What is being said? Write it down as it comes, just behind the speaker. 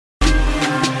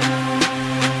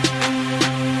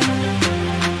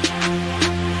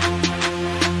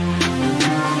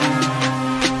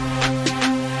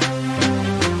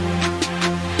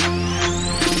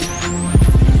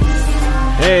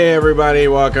Hey everybody,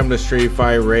 welcome to Street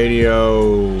Fight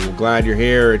Radio. Glad you're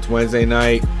here. It's Wednesday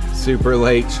night, super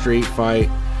late street fight.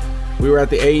 We were at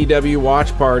the AEW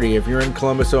watch party. If you're in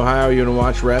Columbus, Ohio, you want to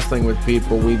watch wrestling with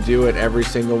people, we do it every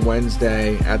single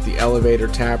Wednesday at the Elevator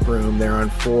Tap Room there on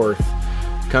 4th.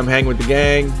 Come hang with the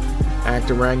gang, act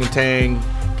orangutan,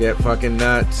 get fucking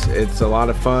nuts. It's a lot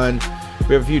of fun.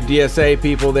 We have a few DSA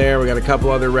people there. We got a couple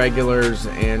other regulars,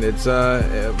 and it's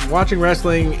watching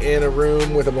wrestling in a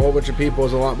room with a whole bunch of people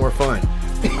is a lot more fun.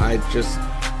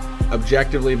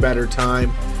 Objectively better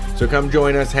time. So come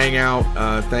join us, hang out.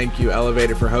 Thank you,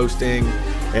 Elevator, for hosting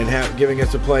and giving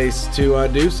us a place to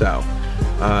do so.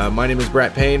 My name is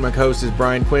Brett Payne. My co-host is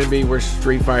Brian Quinby. We're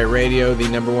Street Fight Radio, the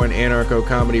 #1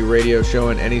 anarcho-comedy radio show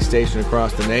on any station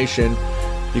across the nation.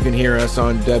 You can hear us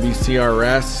on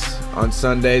WCRS. On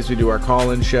Sundays, we do our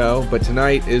call-in show, but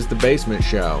tonight is the basement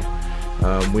show.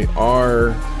 We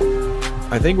got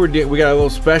a little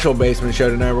special basement show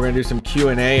tonight. We're going to do some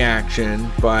Q&A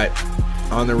action, but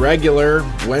on the regular,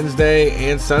 Wednesday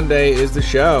and Sunday is the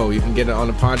show. You can get it on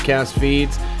the podcast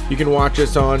feeds. You can watch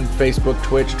us on Facebook,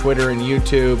 Twitch, Twitter, and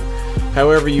YouTube.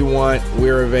 However you want,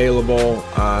 we're available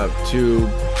to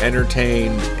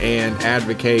entertain and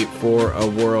advocate for a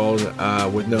world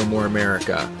with no more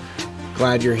America.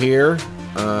 Glad you're here.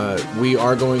 We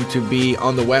are going to be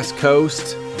on the West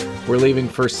Coast. We're leaving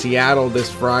for Seattle this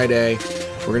Friday.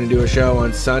 We're going to do a show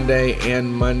on Sunday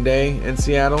and Monday in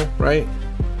Seattle, right?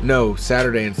 No,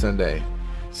 Saturday and Sunday.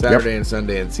 And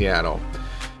Sunday in Seattle.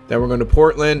 Then we're going to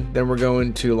Portland. Then we're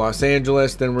going to Los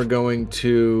Angeles. Then we're going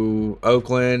to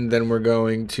Oakland. Then we're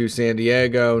going to San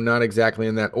Diego. Not exactly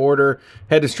in that order.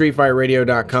 Head to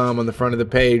streetfightradio.com. On the front of the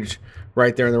page,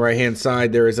 right there on the right-hand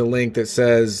side, there is a link that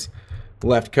says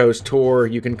Left Coast Tour.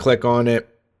 You can click on it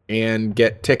and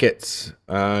get tickets.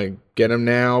 Get them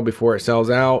now before it sells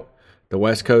out. The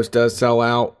West Coast does sell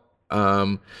out.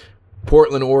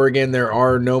 Portland, Oregon, there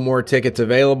are no more tickets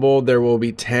available. There will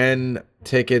be 10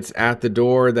 tickets at the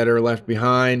door that are left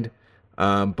behind.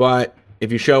 But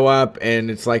if you show up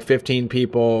and it's like 15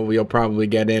 people, you'll probably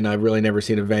get in. I've really never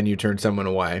seen a venue turn someone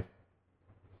away.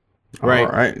 Right.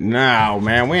 All right. No,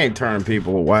 man, we ain't turning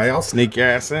people away. I'll sneak your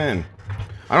ass in.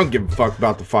 I don't give a fuck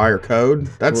about the fire code.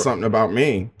 That's something about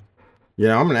me.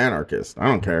 Yeah, I'm an anarchist. I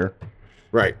don't care.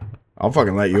 Right. I'll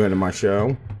fucking let you into my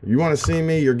show. You want to see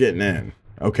me? You're getting in.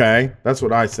 Okay? That's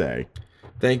what I say.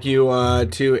 Thank you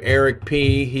to Eric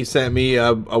P. He sent me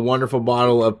a wonderful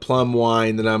bottle of plum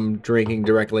wine that I'm drinking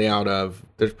directly out of.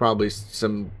 There's probably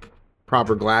some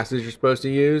proper glasses you're supposed to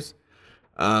use,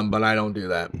 but I don't do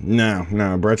that.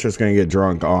 No. Brett's just going to get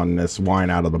drunk on this wine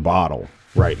out of the bottle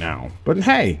right now. But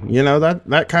hey, you know,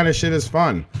 that kind of shit is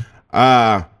fun.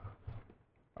 I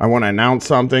want to announce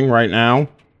something right now.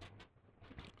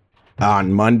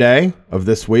 On Monday of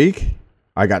this week,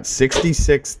 I got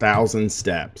 66,000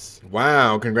 steps.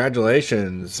 Wow,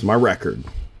 congratulations. It's my record.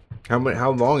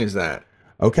 How long is that?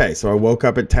 Okay, so I woke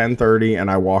up at 10:30 and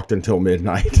I walked until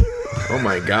midnight. Oh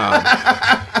my God.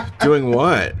 Doing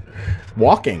what?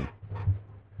 Walking.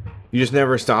 You just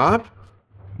never stop?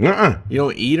 Uh-uh. You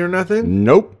don't eat or nothing?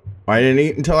 Nope. I didn't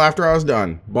eat until after I was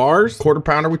done. Bars? Quarter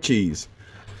pounder with cheese.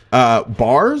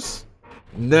 Bars?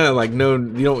 No,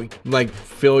 you don't like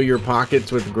fill your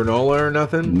pockets with granola or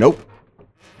nothing? Nope.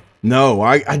 No,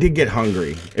 I did get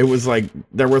hungry. It was like,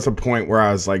 there was a point where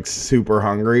I was like super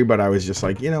hungry, but I was just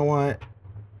like, you know what?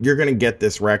 You're going to get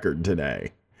this record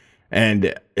today.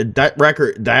 And that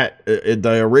record,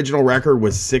 the original record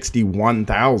was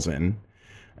 61,000.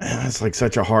 That's like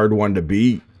such a hard one to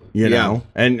beat, you know?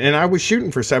 And I was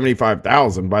shooting for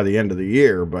 75,000 by the end of the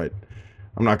year, but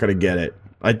I'm not going to get it.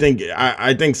 I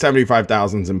think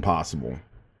 75,000 is impossible.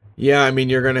 Yeah, I mean,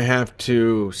 you're going to have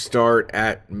to start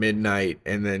at midnight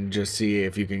and then just see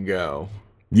if you can go.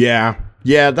 Yeah,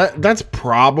 that's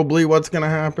probably what's going to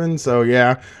happen. So,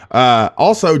 yeah.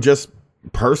 Also, just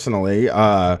personally,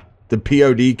 the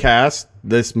POD cast,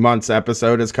 this month's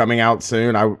episode is coming out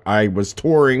soon. I was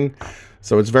touring,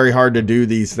 so it's very hard to do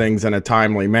these things in a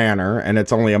timely manner, and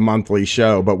it's only a monthly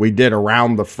show. But we did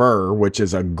Around the Fur, which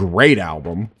is a great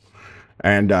album.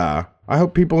 And I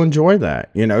hope people enjoy that.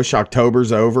 You know,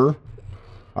 Shocktober's over.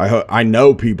 I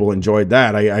know people enjoyed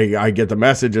that. I get the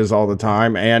messages all the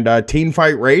time. And Teen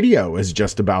Fight Radio is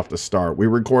just about to start. We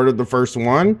recorded the first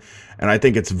one, and I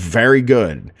think it's very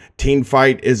good. Teen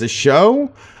Fight is a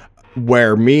show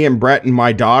where me and Brett and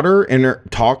my daughter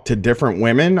talk to different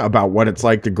women about what it's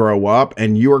like to grow up.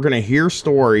 And you are going to hear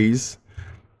stories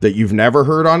that you've never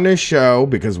heard on this show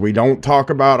because we don't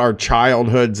talk about our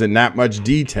childhoods in that much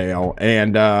detail.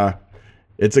 And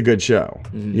it's a good show,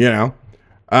 you know.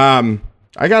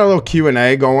 I got a little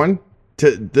Q&A going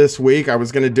this week. I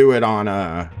was going to do it on,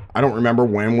 I don't remember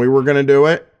when we were going to do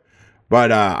it,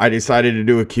 but I decided to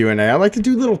do a Q&A. I like to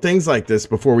do little things like this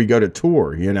before we go to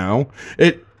tour, you know?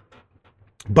 It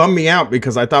bummed me out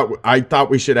because I thought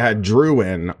we should have had Drew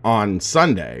in on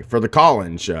Sunday for the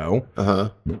call-in show.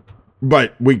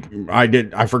 But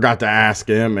I forgot to ask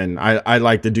him, and I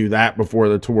like to do that before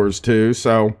the tours too.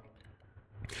 So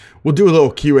we'll do a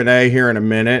little Q&A here in a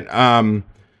minute.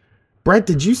 Brett,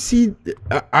 did you see,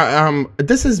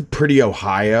 this is pretty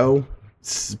Ohio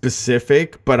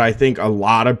specific, but I think a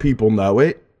lot of people know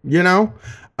it, you know?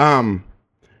 And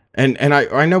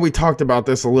I know we talked about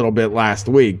this a little bit last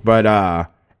week, but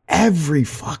every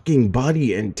fucking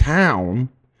buddy in town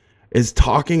is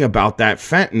talking about that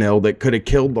fentanyl that could have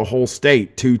killed the whole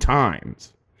state 2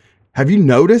 times. Have you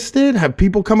noticed it? Have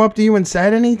people come up to you and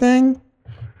said anything?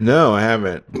 No, I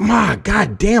haven't. My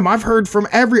God damn, I've heard from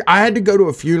I had to go to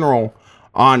a funeral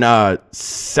on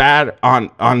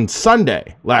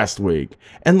Sunday last week,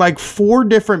 and like 4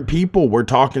 different people were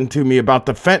talking to me about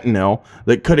the fentanyl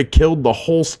that could have killed the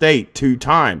whole state 2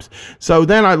 times. So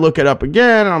then I look it up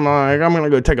again, and I'm like, I'm gonna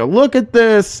go take a look at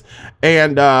this,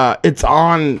 and it's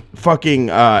on fucking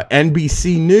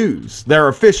NBC News, their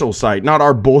official site, not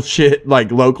our bullshit like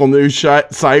local news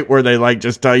site where they like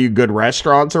just tell you good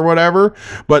restaurants or whatever,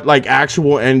 but like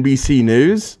actual NBC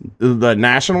News, the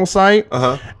national site.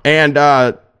 And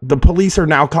the police are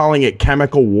now calling it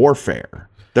chemical warfare.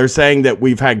 They're saying that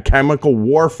we've had chemical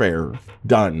warfare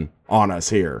done on us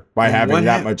here by having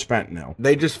that much fentanyl.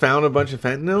 They just found a bunch of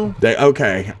fentanyl?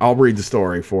 Okay, I'll read the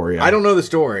story for you. I don't know the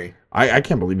story. I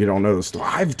can't believe you don't know the story.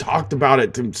 I've talked about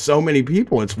it to so many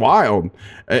people. It's wild.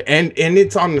 And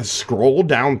it's on the scroll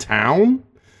downtown.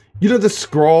 You know the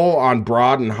scroll on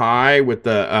Broad and High with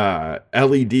the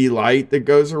LED light that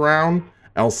goes around?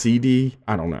 LCD?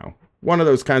 I don't know. One of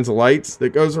those kinds of lights that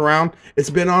goes around.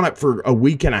 It's been on it for a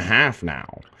week and a half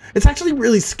now. It's actually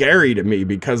really scary to me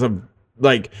because of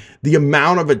like the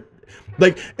amount of it.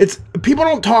 Like people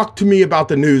don't talk to me about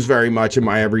the news very much in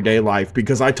my everyday life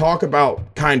because I talk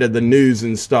about kind of the news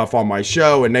and stuff on my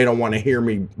show, and they don't want to hear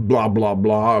me blah, blah,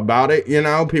 blah about it. You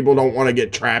know, people don't want to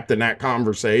get trapped in that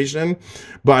conversation.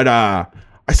 But I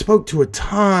spoke to a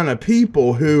ton of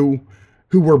people who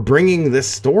were bringing this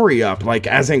story up, like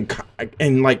as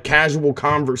in like casual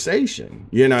conversation,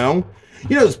 you know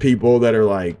those people that are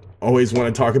like always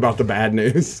want to talk about the bad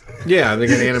news. Yeah, they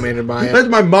get animated by it. That's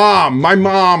my mom. My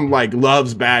mom like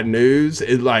loves bad news.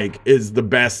 It like is the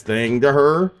best thing to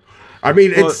her. I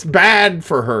mean, it's bad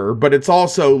for her, but it's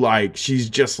also like she's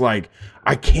just like,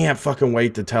 I can't fucking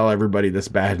wait to tell everybody this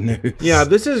bad news. Yeah,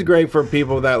 this is great for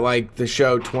people that like the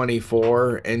show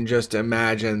 24 and just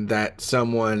imagine that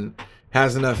someone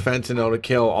has enough fentanyl to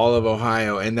kill all of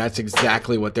Ohio, and that's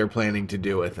exactly what they're planning to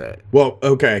do with it. Well,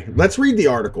 okay, let's read the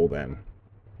article then,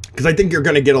 because I think you're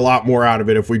going to get a lot more out of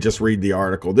it if we just read the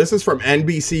article. This is from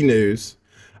NBC News.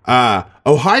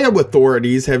 Ohio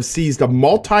authorities have seized a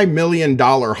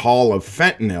multi-million-dollar haul of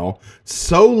fentanyl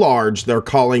so large they're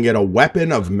calling it a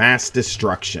weapon of mass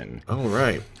destruction. Oh,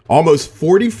 right. Almost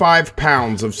 45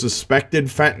 pounds of suspected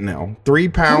fentanyl, 3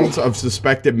 pounds of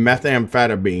suspected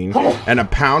methamphetamine, and a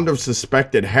pound of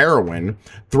suspected heroin,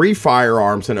 3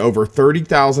 firearms, and over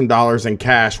 $30,000 in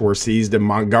cash were seized in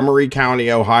Montgomery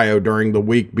County, Ohio during the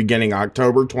week beginning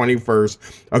October 21st,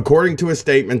 according to a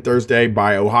statement Thursday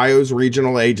by Ohio's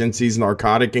Regional Agency's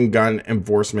Narcotic and Gun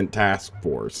Enforcement Task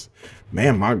Force.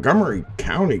 Man, Montgomery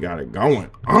County got it going.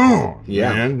 Oh,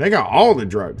 yeah, man, they got all the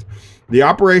drugs. The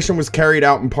operation was carried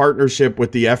out in partnership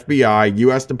with the FBI,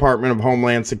 U.S. Department of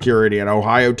Homeland Security, and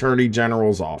Ohio Attorney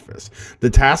General's office. The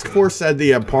task force said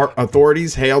the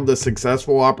authorities hailed the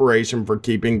successful operation for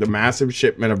keeping the massive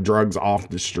shipment of drugs off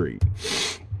the street.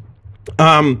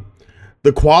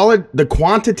 The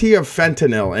quantity of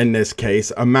fentanyl in this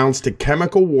case amounts to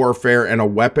chemical warfare and a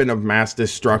weapon of mass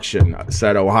destruction,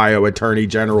 said Ohio Attorney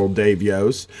General Dave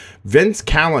Yost. Vince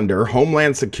Callender,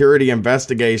 Homeland Security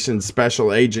Investigations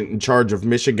Special Agent in charge of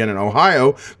Michigan and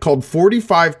Ohio, called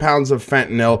 45 pounds of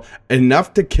fentanyl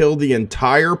enough to kill the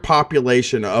entire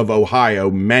population of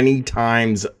Ohio many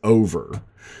times over.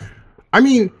 I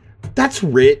mean, that's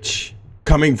rich.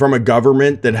 Coming from a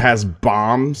government that has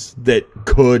bombs that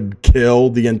could kill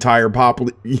the entire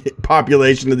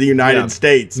population of the United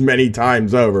States many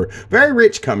times over. Very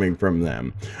rich coming from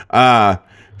them.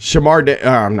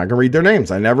 I'm not gonna read their names.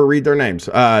 I never read their names.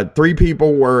 3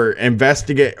 people were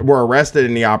arrested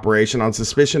in the operation on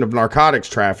suspicion of narcotics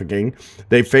trafficking.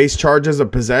 They face charges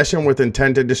of possession with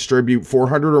intent to distribute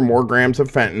 400 or more grams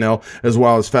of fentanyl, as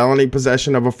well as felony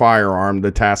possession of a firearm, the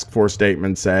task force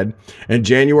statement said. In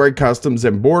January, Customs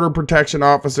and Border Protection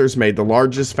officers made the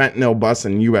largest fentanyl bust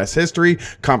in U.S. history,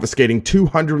 confiscating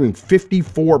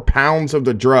 254 pounds of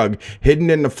the drug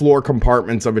hidden in the floor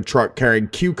compartments of a truck carrying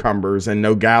cucumbers in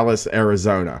Nogales,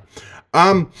 Arizona.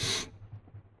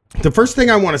 The first thing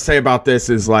I want to say about this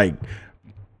is, like,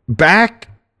 back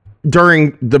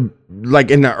during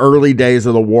in the early days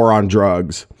of the war on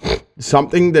drugs,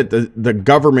 something that the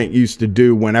government used to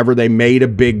do whenever they made a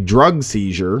big drug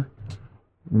seizure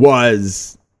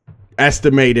was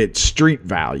estimate its street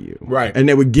value. Right. And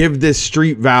they would give this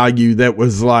street value that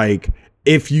was like,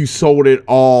 if you sold it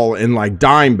all in like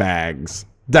dime bags,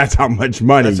 that's how much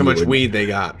money. That's how much weed they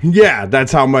got. Yeah,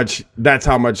 that's how much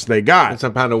they got. That's a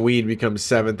pound of weed becomes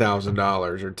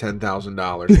 $7,000 or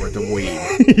 $10,000 worth of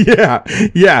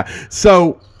weed. Yeah.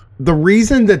 So the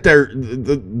reason that they're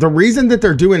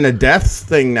doing the deaths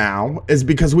thing now is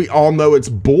because we all know it's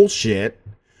bullshit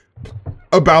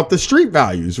about the street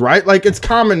values, right? Like, it's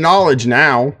common knowledge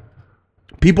now.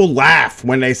 People laugh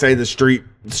when they say the street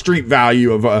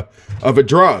value of a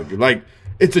drug. Like,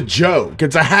 it's a joke.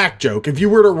 It's a hack joke. If you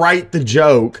were to write the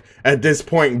joke at this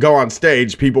point and go on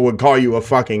stage, people would call you a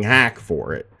fucking hack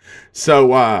for it.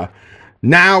 So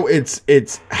now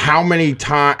it's how many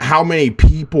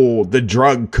people the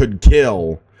drug could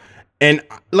kill. And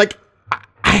like,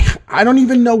 I don't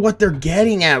even know what they're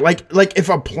getting at. Like if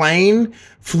a plane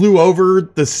flew over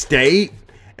the state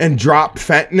and dropped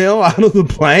fentanyl out of the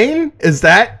plane, is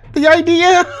that the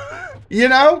idea? You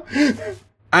know?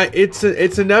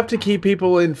 It's enough to keep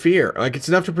people in fear. Like, it's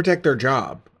enough to protect their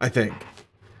job, I think.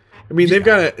 I mean, they've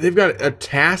got a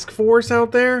task force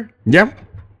out there. Yeah.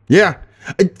 And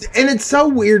it's so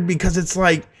weird because it's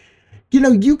like, you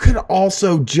know, you could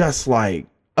also just, like,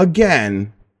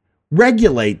 again,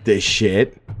 regulate this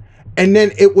shit, and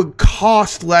then it would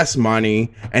cost less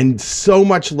money and so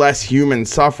much less human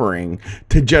suffering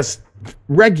to just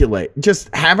just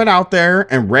have it out there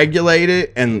and regulate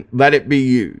it and let it be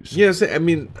used. Yes, I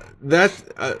mean, that's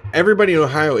everybody in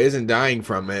Ohio isn't dying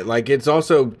from it. Like, it's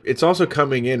also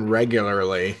coming in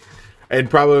regularly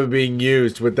and probably being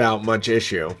used without much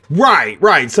issue.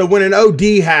 Right. So when an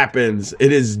OD happens,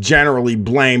 it is generally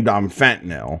blamed on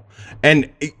fentanyl. And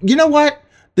you know what?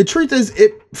 The truth is,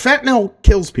 fentanyl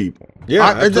kills people. Yeah,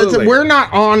 absolutely. We're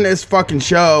not on this fucking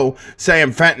show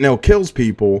saying fentanyl kills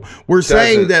people. We're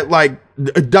saying that, like,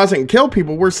 it doesn't kill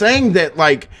people. We're saying that,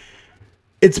 like,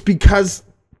 it's because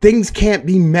things can't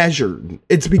be measured.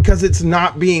 It's because it's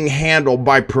not being handled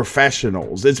by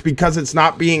professionals. It's because it's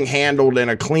not being handled in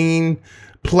a clean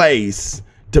place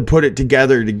to put it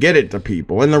together to get it to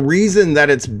people. And the reason that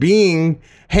it's being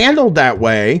handled that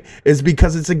way is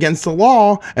because it's against the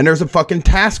law, and there's a fucking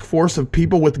task force of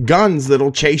people with guns that'll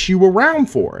chase you around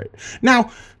for it. Now,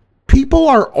 people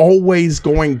are always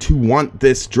going to want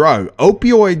this drug.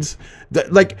 Opioids,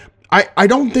 like, I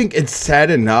don't think it's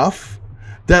said enough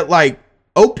that, like,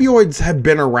 opioids have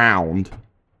been around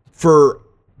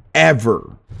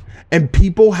forever, and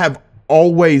people have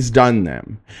always done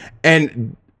them.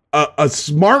 And a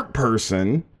smart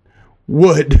person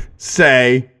would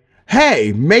say,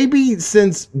 hey, maybe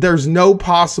since there's no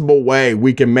possible way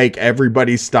we can make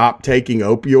everybody stop taking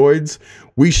opioids,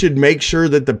 we should make sure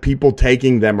that the people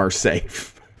taking them are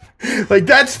safe. Like,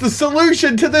 that's the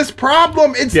solution to this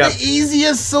problem. It's the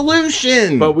easiest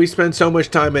solution. But we spend so much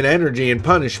time and energy in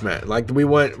punishment. Like, we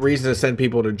want reason to send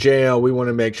people to jail. We want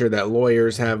to make sure that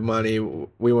lawyers have money.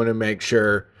 We want to make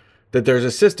sure that there's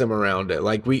a system around it.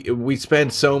 Like, we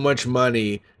spend so much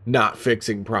money not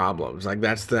fixing problems. Like,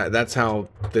 that's how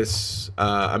this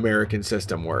American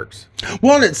system works.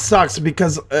 Well, and it sucks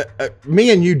because me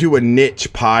and you do a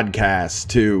niche podcast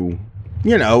to,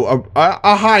 you know,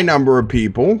 a high number of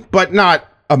people, but not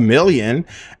a million.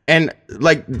 And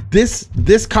like, this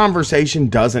conversation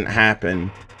doesn't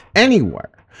happen anywhere.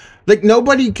 Like,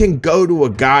 nobody can go to a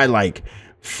guy like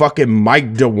fucking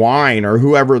Mike DeWine or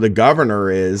whoever the governor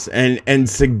is and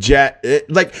suggest it,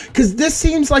 like, because this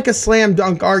seems like a slam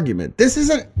dunk argument. This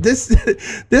isn't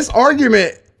this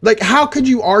argument. Like, how could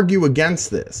you argue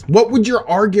against this? What would your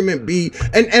argument be?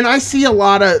 And I see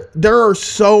there are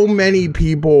so many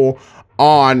people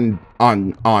on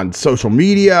on social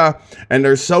media, and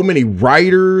there's so many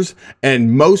writers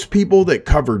and most people that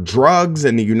cover drugs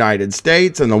in the United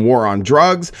States and the war on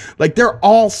drugs. Like, they're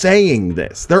all saying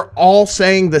this. They're all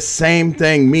saying the same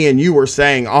thing me and you are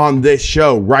saying on this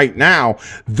show right now.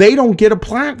 They don't get a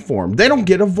platform. They don't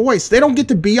get a voice. They don't get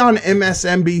to be on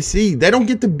MSNBC. They don't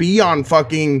get to be on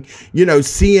fucking,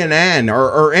 CNN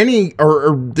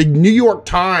or the New York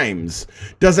Times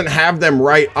doesn't have them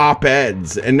write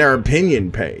op-eds in their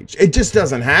opinion page. It just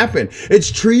doesn't happen.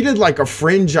 It's treated like a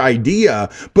fringe idea,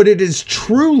 but it is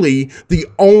truly the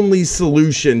only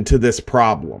solution to this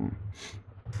problem.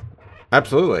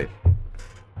 Absolutely.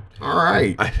 All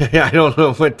right. I don't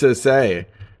know what to say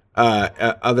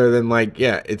other than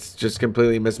it's just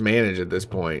completely mismanaged at this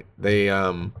point. They,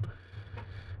 I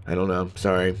don't know.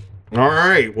 Sorry. All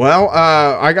right. Well,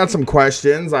 I got some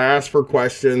questions. I asked for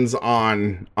questions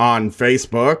on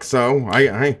Facebook, so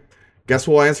I guess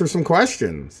we'll answer some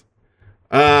questions.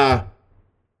 I'm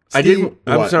sorry.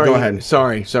 Go ahead.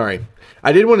 Sorry.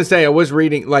 I did want to say I was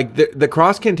reading the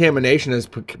cross contamination has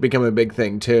become a big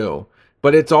thing too,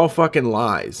 but it's all fucking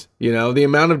lies. The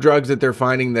amount of drugs that they're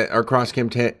finding that are cross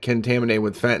contaminated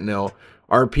with fentanyl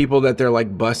are people that they're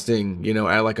busting,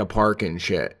 at a park and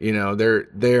shit.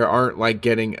 They aren't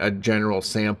getting a general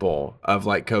sample of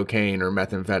cocaine or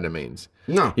methamphetamines.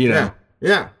 No. Yeah.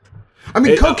 I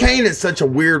mean, cocaine is such a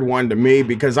weird one to me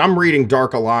because I'm reading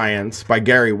Dark Alliance by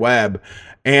Gary Webb,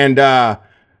 and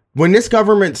when this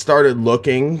government started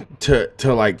looking to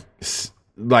go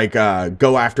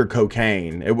after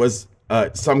cocaine, it was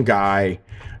some guy,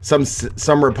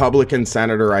 some Republican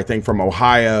senator, I think from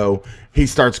Ohio. He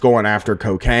starts going after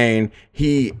cocaine.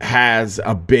 He has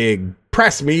a big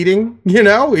press meeting, he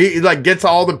gets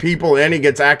all the people in, he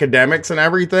gets academics and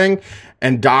everything,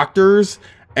 and doctors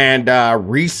and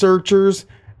researchers,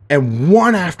 and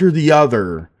one after the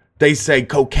other, they say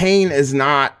cocaine is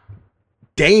not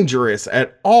dangerous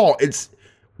at all. It's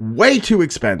way too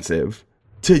expensive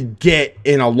to get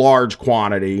in a large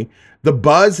quantity. The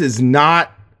buzz is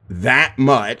not that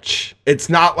much. It's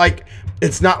not like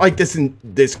this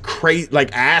crazy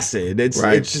acid.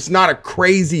 It's just not a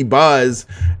crazy buzz.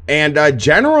 And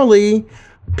generally,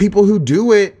 people who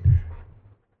do it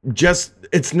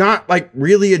it's not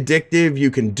really addictive.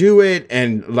 You can do it,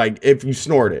 and if you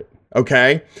snort it,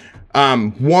 okay.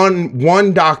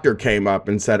 One doctor came up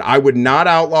and said, I would not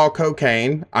outlaw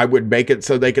cocaine. I would make it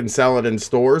so they can sell it in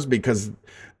stores because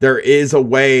there is a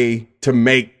way to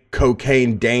make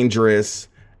cocaine dangerous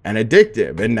and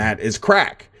addictive, and that is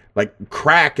crack.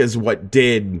 Crack is what's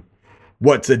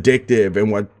addictive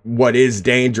and what is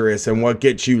dangerous and what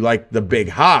gets you the big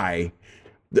high.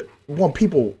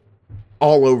 People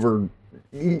all over,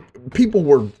 people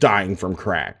were dying from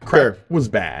crack. Crack was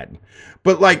bad.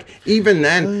 But even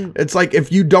then, it's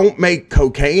if you don't make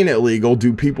cocaine illegal,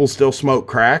 do people still smoke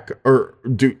crack or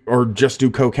just do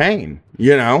cocaine?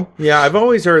 Yeah, I've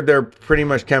always heard they're pretty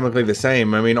much chemically the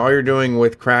same. I mean, all you're doing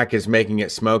with crack is making it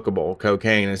smokable.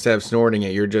 Cocaine, instead of snorting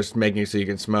it, you're just making it so you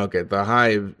can smoke it. The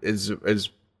high is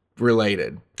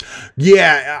related.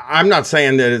 Yeah, I'm not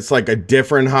saying that it's a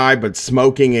different high, but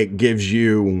smoking it gives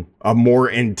you a more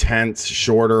intense,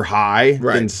 shorter high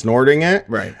than snorting it.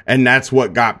 Right. And that's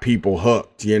what got people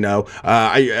hooked,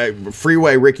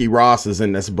 Freeway Ricky Ross is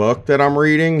in this book that I'm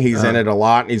reading. He's in it a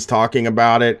lot, and he's talking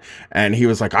about it. And he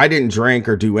was like, I didn't drink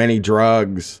or do any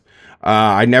drugs.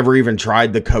 I never even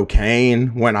tried the cocaine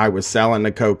when I was selling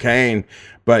the cocaine.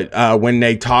 But when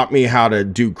they taught me how to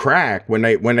do crack, when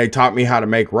they taught me how to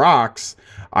make rocks,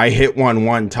 I hit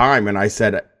one time and I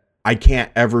said, I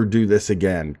can't ever do this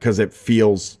again because it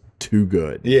feels too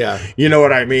good. Yeah. You know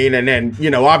what I mean? And then,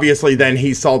 obviously then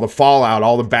he saw the fallout,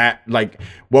 all the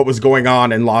what was going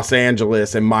on in Los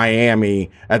Angeles and Miami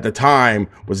at the time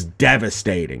was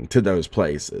devastating to those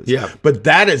places. Yeah. But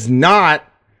that is not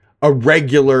a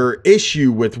regular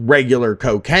issue with regular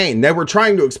cocaine. They were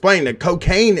trying to explain that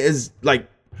cocaine is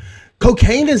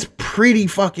pretty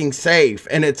fucking safe,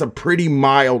 and it's a pretty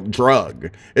mild drug,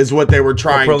 is what they were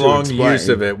trying to explain. Prolonged use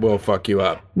of it will fuck you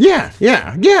up. Yeah.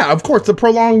 Of course, the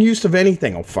prolonged use of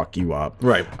anything will fuck you up.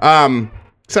 Right.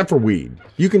 Except for weed.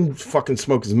 You can fucking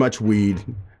smoke as much weed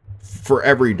for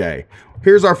every day.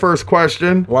 Here's our first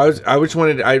question. Well,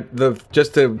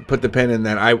 just to put the pin in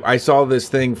that, I saw this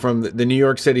thing from the New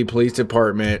York City Police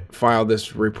Department filed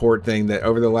this report thing that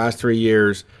over the last 3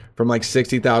 years, from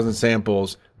 60,000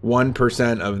 samples,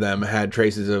 1% of them had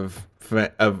traces of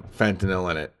fentanyl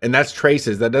in it, and that's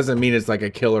traces. That doesn't mean it's a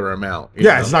killer amount.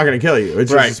 It's not going to kill you.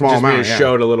 It's just a small amount. It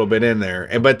showed a little bit in there,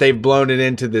 but they've blown it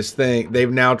into this thing.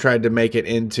 They've now tried to make it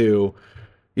into,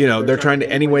 they're trying to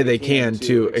any way they can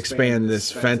to expand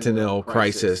this fentanyl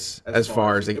crisis as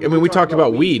far as we talked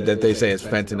about weed that they say is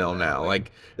fentanyl now.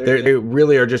 Like they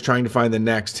really are just trying to find the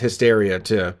next hysteria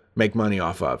to make money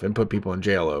off of and put people in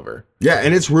jail over. Yeah,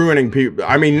 and it's ruining people.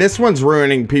 I mean, this one's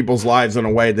ruining people's lives in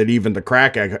a way that even the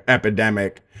crack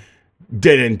epidemic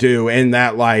didn't do. In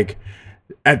that, like,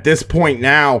 at this point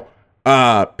now,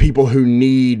 people who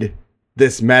need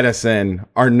this medicine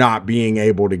are not being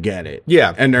able to get it.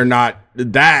 Yeah. And they're not,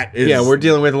 that is. Yeah, we're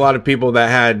dealing with a lot of people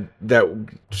that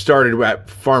started at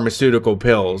pharmaceutical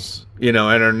pills, and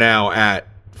are now at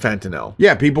fentanyl.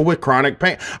 Yeah, people with chronic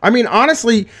pain. I mean,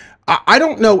 honestly, I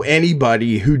don't know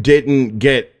anybody who didn't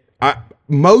get,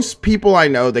 most people I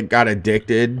know that got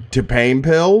addicted to pain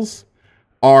pills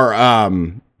are,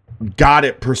 got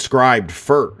it prescribed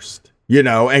first.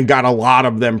 And got a lot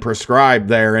of them prescribed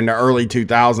there in the early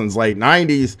 2000s, late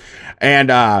 90s.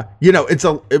 And, it's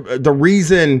the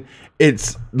reason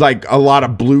it's like a lot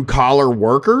of blue collar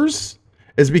workers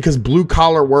is because blue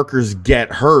collar workers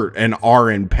get hurt and are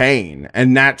in pain.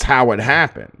 And that's how it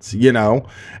happens, and,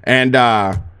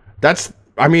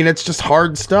 it's just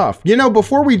hard stuff.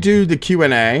 Before we do the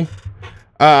Q&A,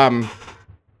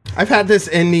 I've had this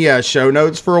in the show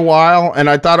notes for a while, and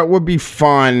I thought it would be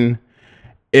fun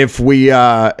if we,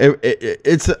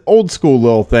 it's an old school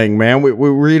little thing, man. We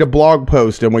read a blog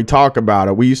post and we talk about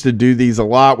it. We used to do these a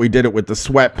lot. We did it with the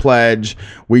Sweat Pledge.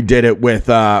 We did it with,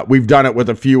 we've done it with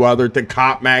a few other, the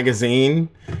Cop magazine.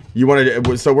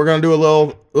 So we're going to do a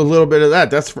little bit of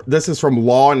that. This is from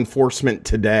Law Enforcement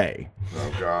Today.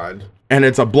 Oh God. And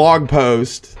it's a blog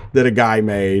post that a guy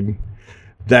made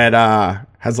that,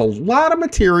 has a lot of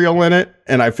material in it.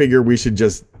 And I figure we should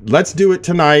let's do it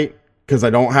tonight, because I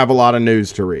don't have a lot of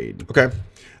news to read. Okay.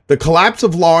 The collapse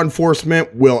of law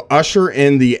enforcement will usher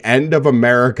in the end of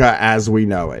America as we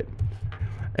know it.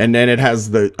 And then it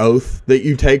has the oath that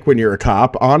you take when you're a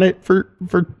cop on it for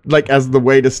like as the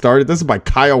way to start it. This is by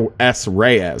Kyle S.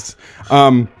 Reyes.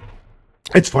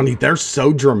 It's funny, they're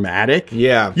so dramatic.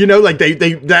 Yeah. Like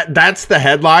that's the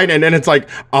headline, and then it's like,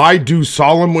 I do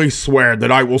solemnly swear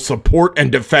that I will support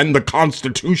and defend the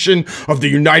Constitution of the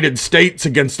United States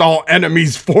against all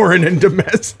enemies, foreign and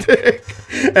domestic.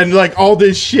 And like all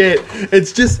this shit.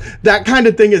 It's just that kind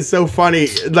of thing is so funny.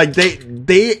 Like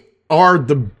they are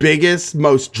the biggest,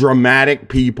 most dramatic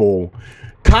people.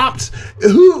 Cops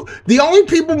the only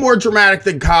people more dramatic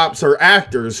than cops are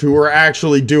actors who are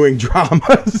actually doing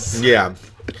dramas. Yeah.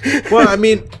 Well,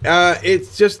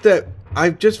 it's just that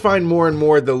I just find more and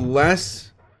more the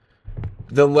less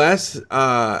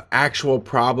actual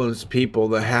problems people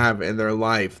that have in their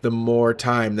life, the more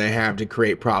time they have to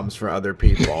create problems for other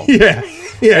people. Yeah.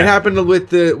 It happened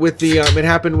with the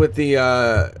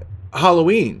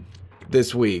Halloween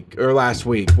this week or last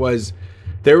week.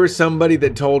 There was somebody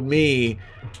that told me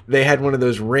they had one of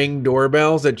those Ring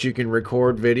doorbells that you can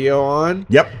record video on.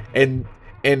 Yep. And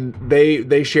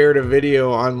they shared a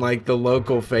video on like the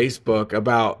local Facebook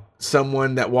about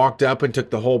someone that walked up and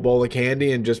took the whole bowl of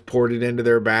candy and just poured it into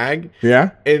their bag. Yeah.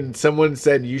 And someone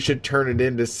said you should turn it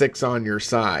into 6 on your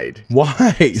side.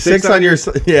 Why? 6 on your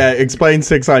side. Yeah, explain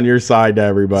 6 on your side to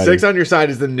everybody. 6 on your side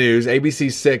is the news.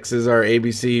 ABC 6 is our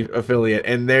ABC affiliate,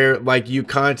 and they're like, you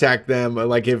contact them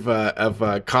like if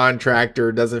a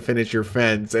contractor doesn't finish your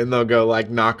fence, and they'll go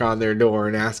like knock on their door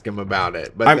and ask them about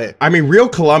it. But real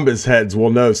Columbus heads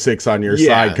will know 6 on your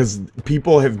side because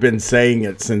people have been saying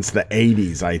it since the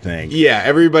 80s, I think. Yeah,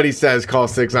 everybody says call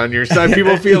 6 on your side.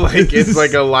 People feel like it's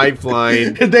like a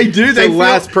lifeline. They do. It's the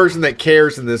last person that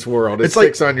cares in this world. It's like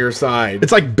 6 on your side.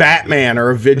 It's like Batman or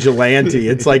a vigilante.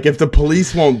 It's like if the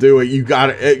police won't do it, you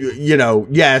got to,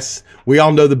 yes, we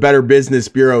all know the Better Business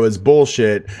Bureau is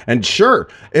bullshit. And sure,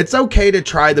 it's okay to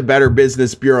try the Better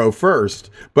Business Bureau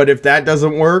first. But if that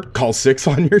doesn't work, call 6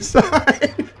 on your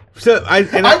side. So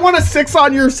I want a 6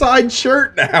 on your side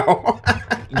shirt now.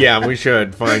 Yeah, we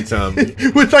should find some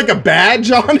with like a badge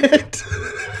on it.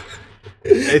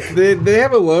 They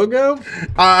have a logo.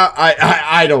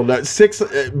 I don't know 6,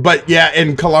 but yeah,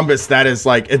 in Columbus that is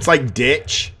like it's like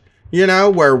ditch.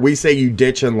 Where we say you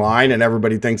ditch in line and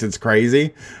everybody thinks it's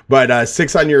crazy. But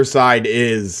 6 on your side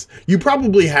is, you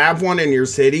probably have one in your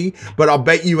city, but I'll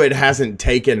bet you it hasn't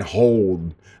taken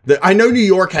hold. I know New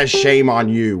York has Shame on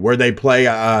You, where they play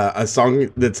a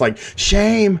song that's like,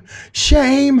 shame,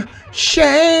 shame,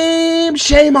 shame,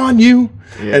 shame on you.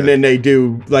 Yeah. And then they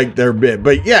do like their bit.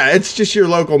 But yeah, it's just your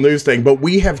local news thing. But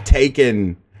we have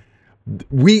taken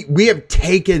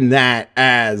that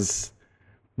as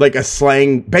like a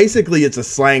slang. Basically, it's a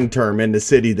slang term in the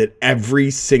city that every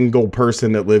single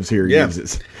person that lives here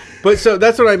uses. But so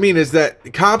that's what I mean is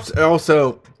that cops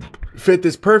also, fit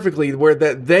this perfectly, where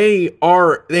that they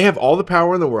have all the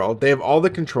power in the world, they have all the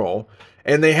control,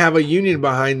 and they have a union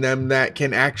behind them that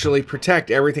can actually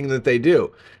protect everything that they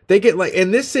do. They get like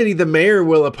in this city, the mayor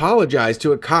will apologize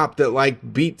to a cop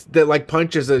that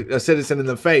punches a citizen in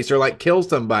the face or like kills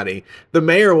somebody. The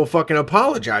mayor will fucking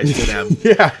apologize to them.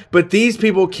 Yeah. But these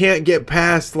people can't get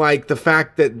past like the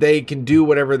fact that they can do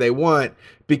whatever they want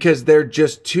because they're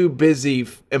just too busy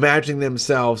imagining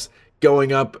themselves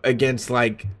going up against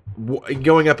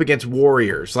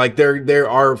warriors. Like they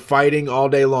are fighting all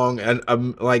day long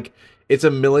and like it's a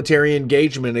military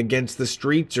engagement against the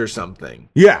streets or something.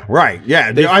 Yeah, right.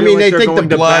 Yeah. They think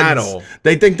the Bloods,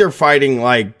 they think they're fighting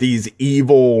like these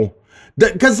evil,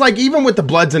 because like even with the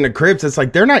Bloods and the Crips, it's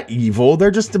like they're not evil. They're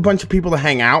just a bunch of people that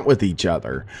hang out with each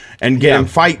other and get in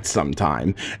fights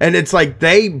sometime. And it's like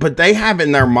but they have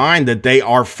in their mind that they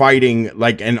are fighting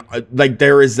like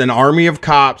there is an army of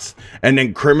cops and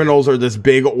then criminals are this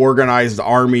big organized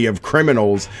army of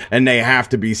criminals and they have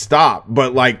to be stopped.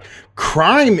 But like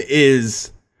crime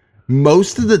is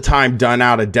most of the time done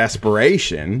out of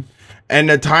desperation, and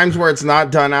the times where it's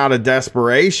not done out of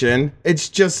desperation, it's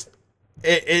just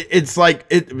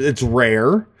it's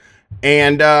rare,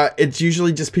 and it's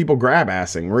usually just people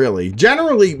grab-assing. Really,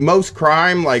 generally, most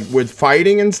crime, like with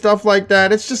fighting and stuff like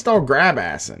that, it's just all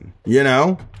grab-assing. You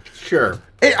know? Sure.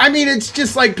 It's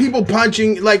just like people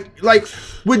punching, like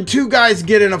when two guys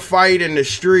get in a fight in the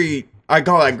street. I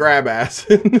call that grab ass.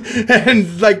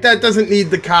 And like that doesn't need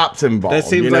the cops involved. That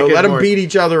seems let them beat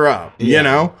each other up, you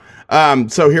know?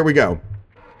 So here we go.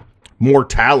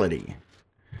 Mortality.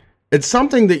 It's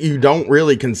something that you don't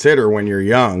really consider when you're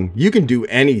young. You can do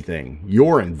anything.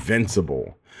 You're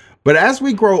invincible. But as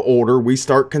we grow older, we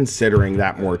start considering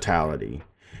that mortality.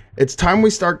 It's time we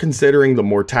start considering the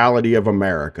mortality of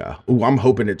America. Ooh, I'm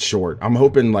hoping it's short. I'm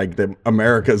hoping like that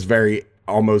America's very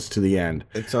almost to the end.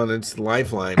 It's on its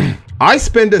lifeline. I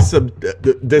spend this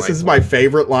is my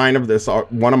favorite line of this,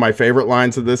 one of my favorite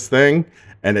lines of this thing,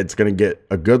 and it's going to get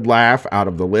a good laugh out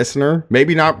of the listener.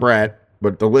 Maybe not Brett,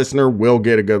 but the listener will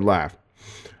get a good laugh.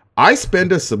 I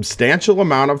spend a substantial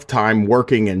amount of time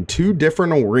working in two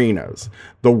different arenas,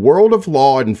 the world of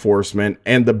law enforcement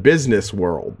and the business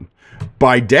world.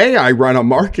 By day, I run a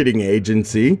marketing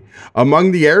agency.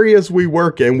 Among the areas we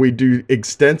work in, we do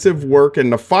extensive work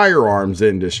in the firearms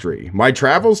industry. My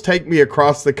travels take me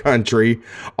across the country,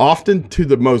 often to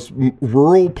the most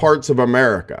rural parts of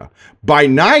America. By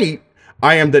night,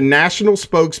 I am the national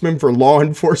spokesman for Law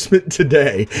Enforcement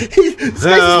Today.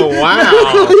 Oh,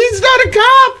 wow. He's not a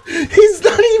cop. He's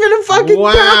not even a fucking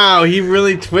cop. Wow, he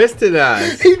really twisted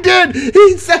us. He did.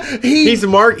 He's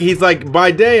like,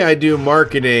 by day I do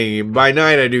marketing. By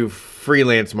night I do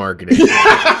freelance marketing.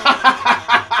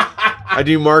 I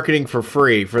do marketing for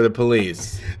free for the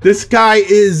police. This guy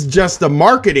is just a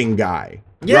marketing guy.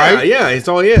 Yeah, right? Yeah, it's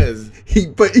all he is. He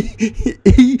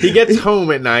gets home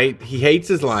at night. He hates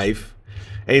his life.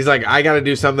 And he's like, I got to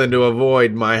do something to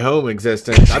avoid my home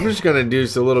existence. I'm just going to do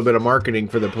a little bit of marketing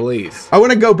for the police. I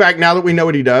want to go back now that we know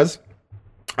what he does.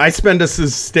 I spend a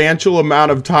substantial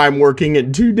amount of time working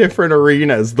in two different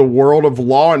arenas, the world of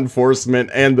law enforcement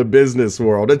and the business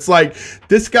world. It's like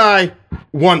this guy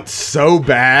wants so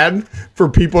bad for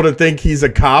people to think he's a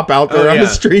cop out there on the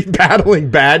street battling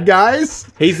bad guys.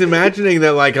 He's imagining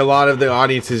that like a lot of the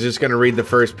audience is just going to read the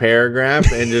first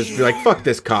paragraph and just be like, fuck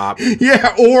this cop.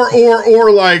 Yeah,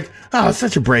 or like, oh,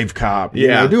 such a brave cop. You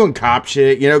know, doing cop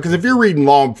shit, because if you're reading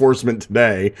Law Enforcement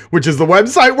Today, which is the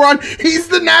website we're on, he's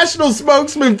the national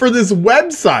spokesman for this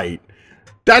website.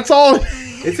 That's all.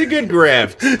 It's a good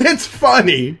grift. It's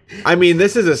funny. I mean,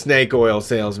 this is a snake oil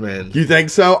salesman. You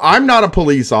think so? I'm not a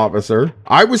police officer.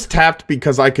 I was tapped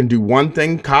because I can do one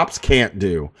thing cops can't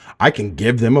do. I can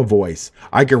give them a voice.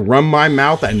 I can run my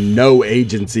mouth and no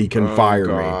agency can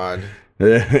fire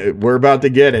me. We're about to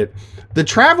get it. The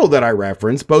travel that I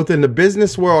reference, both in the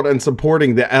business world and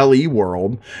supporting the LE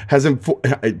world, has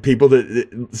people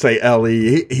that say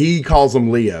LE, he calls them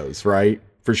Leos, right?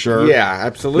 For sure. Yeah,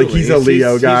 absolutely. Like he's a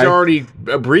Leo guy. He's already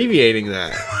abbreviating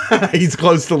that. He's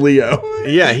close to Leo.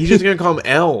 Yeah, he's just going to call them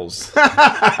L's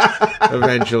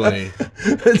eventually.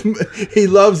 He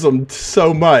loves them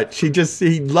so much. He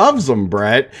loves them,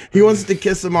 Brett. He wants to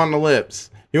kiss them on the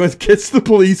lips. He wants to kiss the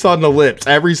police on the lips,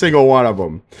 every single one of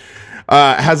them.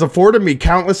 Has afforded me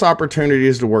countless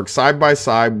opportunities to work side by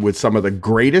side with some of the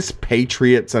greatest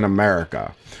patriots in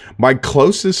America. My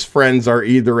closest friends are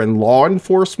either in law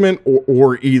enforcement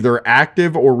or either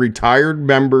active or retired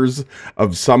members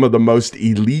of some of the most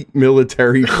elite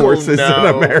military forces in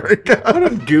America.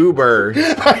 What a goober.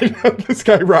 I know, this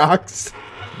guy rocks.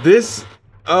 This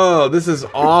is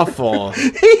awful.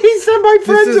 He said my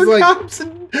friends are cops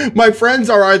My friends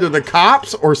are either the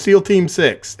cops or SEAL Team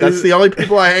 6. That's the only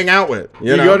people I hang out with.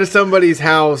 You go to somebody's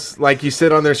house, like you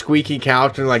sit on their squeaky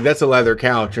couch and like, that's a leather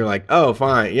couch. You're like, oh,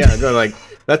 fine. Yeah. They're like,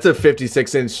 that's a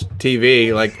 56-inch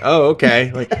TV. Like, oh,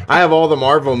 okay. Like, I have all the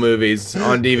Marvel movies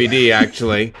on DVD,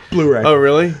 actually. Blu-ray. Oh,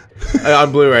 really?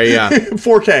 On Blu-ray, yeah.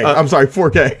 4K. I'm sorry,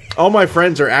 4K. All my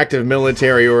friends are active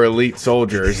military or elite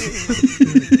soldiers.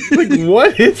 Like,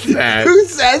 what is that? Who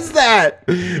says that?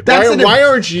 Why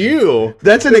aren't you?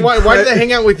 That's an. Why did they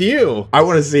hang out with you? I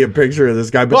want to see a picture of this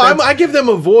guy. But well, I give them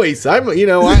a voice. I'm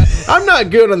not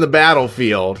good on the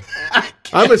battlefield.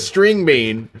 I'm a string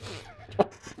bean.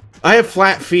 I have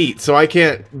flat feet, so I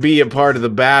can't be a part of the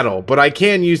battle, but I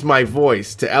can use my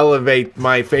voice to elevate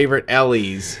my favorite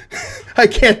Ellies. I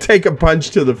can't take a punch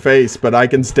to the face, but I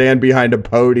can stand behind a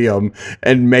podium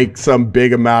and make some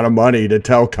big amount of money to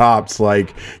tell cops,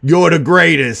 like, you're the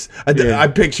greatest. I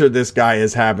picture this guy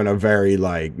as having a very,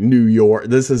 like, New York.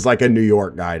 This is like a New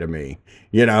York guy to me,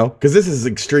 you know? Because this is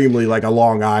extremely like a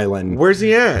Long Island. Where's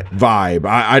he at? Vibe.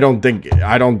 I don't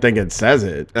think it says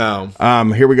it. Oh.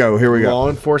 Here we go. Law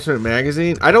Enforcement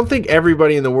Magazine? I don't think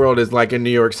everybody in the world is like a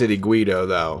New York City Guido,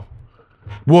 though.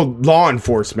 Well, law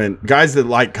enforcement, guys that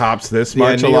like cops this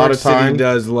much, New a lot York of time. City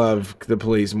does love the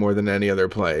police more than any other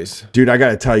place. Dude, I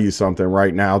got to tell you something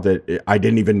right now that I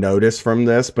didn't even notice from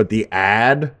this, but the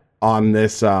ad on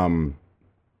this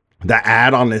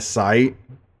site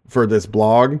for this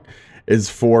blog is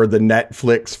for the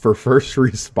Netflix for first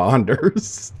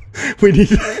responders. We need.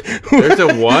 There's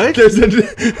a what?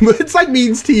 It's like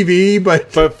Means TV, but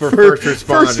for first responders.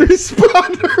 First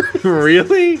responder.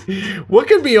 Really? What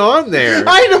could be on there?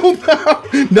 I don't know.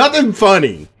 Nothing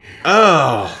funny.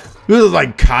 Oh, this is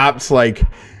like cops like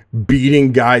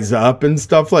beating guys up and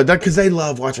stuff like that because they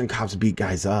love watching cops beat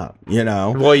guys up. You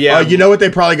know. Well, yeah. You know what they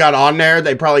probably got on there?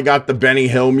 They probably got the Benny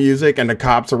Hill music and the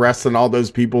cops arresting all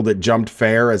those people that jumped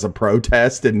fare as a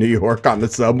protest in New York on the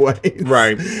subways.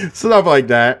 Right. Stuff like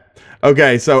that.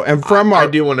 Okay, so and from I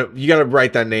do want to. You got to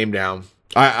write that name down.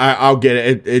 I'll get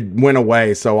it. It went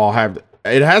away, so I'll have.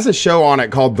 It has a show on it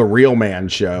called The Real Man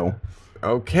Show.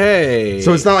 Okay.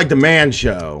 So it's not like The Man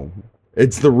Show.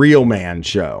 It's The Real Man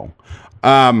Show.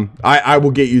 I will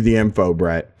get you the info,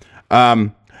 Brett. This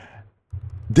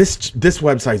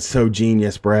website's so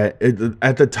genius, Brett.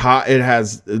 At the top, it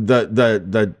has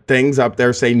the things up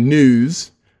there say news,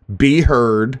 be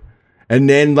heard, and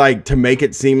then like to make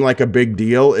it seem like a big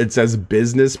deal, it says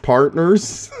business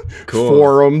partners, cool.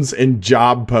 Forums, and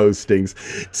job postings.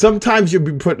 Sometimes you'll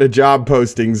be putting a job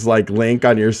postings like link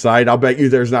on your site. I'll bet you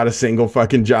there's not a single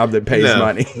fucking job that pays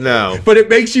money. No, but it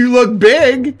makes you look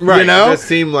big, right? You know, it does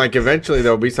seem like eventually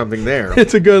there'll be something there.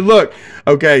 It's a good look.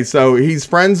 Okay, so he's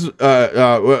friends.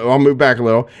 I'll move back a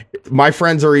little. My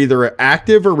friends are either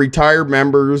active or retired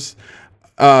members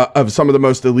of some of the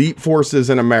most elite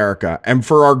forces in America. And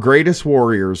for our greatest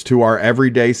warriors to our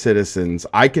everyday citizens,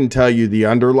 I can tell you the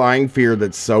underlying fear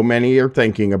that so many are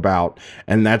thinking about,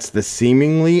 and that's the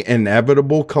seemingly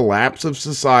inevitable collapse of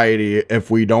society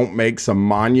if we don't make some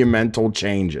monumental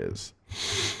changes.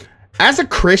 As a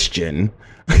Christian,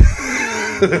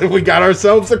 we got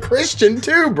ourselves a Christian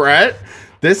too, Brett.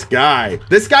 This guy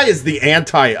is the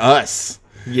anti-us.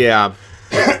 Yeah.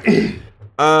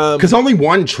 Because only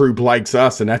one troop likes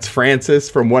us, and that's Francis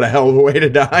from What a Hell of a Way to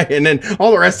Die, and then all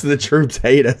the rest of the troops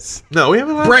hate us. No, we have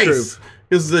a lot Brace of troops.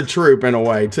 Is the troop in a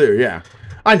way too, yeah.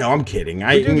 I know, I'm kidding.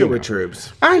 We do good with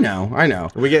troops. I know.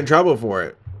 We get in trouble for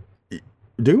it.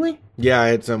 Do we? Yeah, I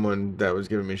had someone that was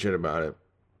giving me shit about it.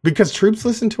 Because troops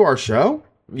listen to our show?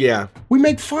 Yeah. We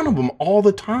make fun of them all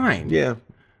the time. Yeah.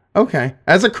 Okay.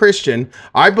 As a Christian,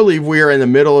 I believe we are in the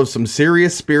middle of some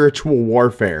serious spiritual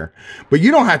warfare. But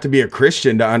you don't have to be a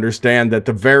Christian to understand that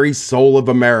the very soul of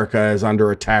America is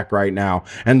under attack right now.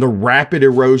 And the rapid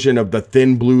erosion of the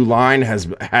thin blue line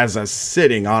has us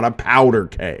sitting on a powder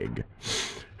keg.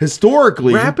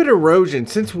 Historically... Rapid erosion?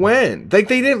 Since when? Like,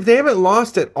 they haven't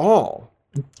lost at all.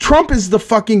 Trump is the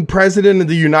fucking president of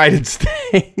the United States.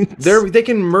 They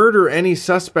can murder any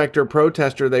suspect or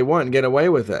protester they want and get away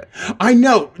with it. I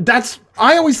know.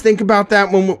 I always think about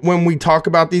that when we talk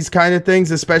about these kind of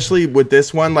things, especially with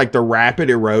this one, like the rapid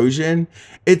erosion.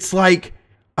 It's like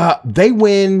they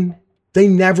win, they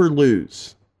never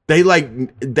lose.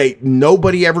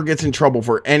 Nobody ever gets in trouble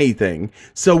for anything.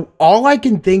 So all I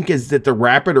can think is that the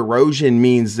rapid erosion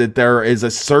means that there is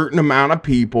a certain amount of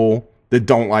people that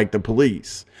don't like the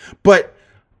police. But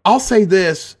I'll say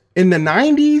this, in the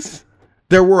 90s,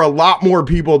 there were a lot more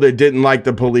people that didn't like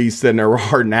the police than there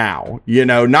are now.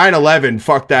 9/11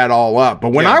 fucked that all up.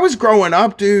 But when I was growing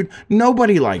up, dude,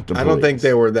 nobody liked the police. I don't think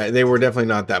they were definitely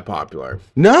not that popular.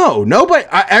 No,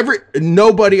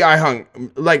 nobody I hung,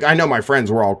 like, I know my friends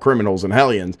were all criminals and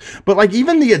hellions, but like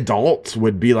even the adults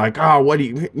would be like, oh, what do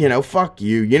you, fuck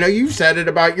you. You said it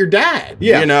about your dad.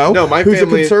 Yeah. No, my who's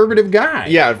family, a conservative guy.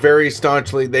 Yeah, very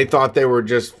staunchly. They thought they were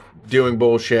just doing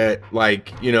bullshit,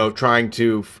 like, trying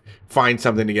to find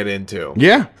something to get into.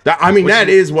 Yeah. That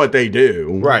is what they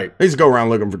do. Right. They just go around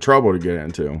looking for trouble to get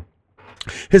into.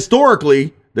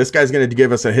 Historically, this guy's going to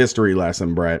give us a history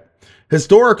lesson, Brett.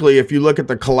 Historically, if you look at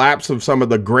the collapse of some of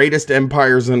the greatest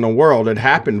empires in the world, it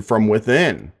happened from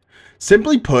within.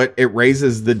 Simply put, it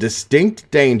raises the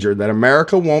distinct danger that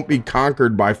America won't be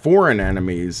conquered by foreign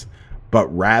enemies,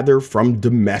 but rather from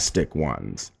domestic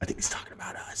ones. I think he's talking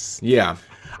about us. Yeah.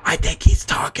 I think he's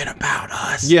talking about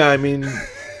us. Yeah,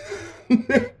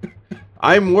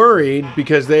 I'm worried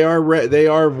because they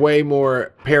are way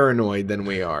more paranoid than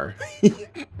we are.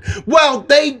 Well,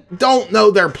 they don't know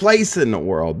their place in the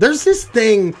world. There's this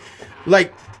thing,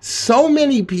 like, so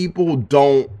many people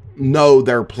don't know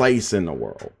their place in the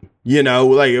world.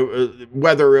 Like,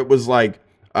 whether it was like,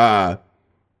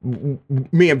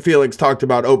 me and Felix talked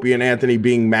about Opie and Anthony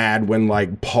being mad when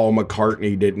like Paul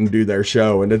McCartney didn't do their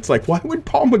show. And it's like, why would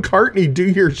Paul McCartney do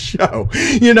your show?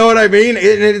 You know what I mean?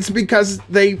 And it's because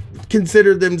they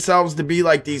considered themselves to be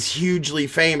like these hugely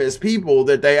famous people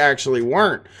that they actually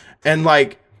weren't. And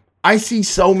like, I see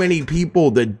so many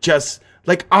people that just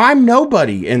like, I'm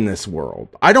nobody in this world.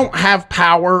 I don't have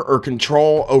power or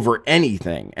control over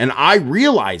anything. And I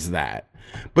realize that.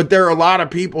 But there are a lot of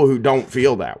people who don't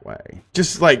feel that way.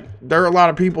 Just like there are a lot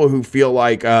of people who feel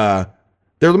like they're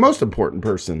the most important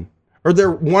person, or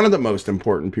they're one of the most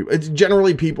important people. It's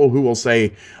generally people who will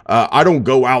say, I don't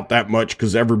go out that much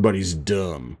because everybody's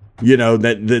dumb.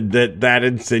 That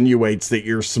insinuates that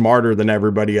you're smarter than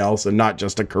everybody else and not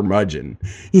just a curmudgeon.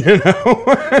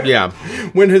 Yeah.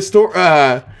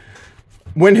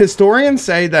 When historians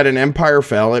say that an empire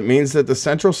fell, it means that the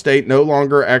central state no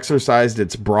longer exercised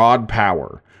its broad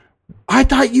power. I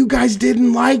thought you guys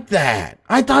didn't like that.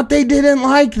 I thought they didn't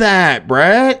like that,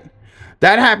 Brett.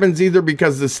 That happens either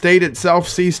because the state itself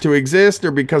ceased to exist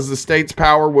or because the state's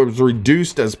power was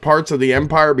reduced as parts of the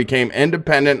empire became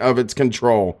independent of its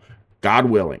control. God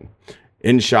willing.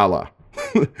 Inshallah.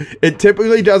 It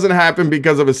typically doesn't happen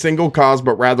because of a single cause,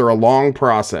 but rather a long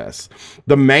process.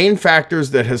 The main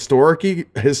factors that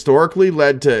historically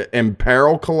led to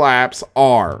imperial collapse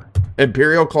are,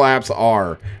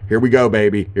 here we go,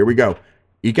 baby. Here we go.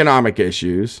 Economic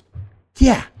issues.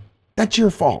 Yeah, that's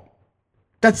your fault.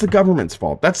 That's the government's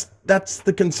fault. That's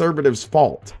the conservatives'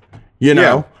 fault.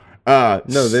 No,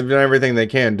 they've done everything they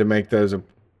can to make those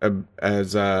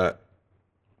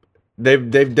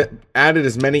They've added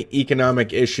as many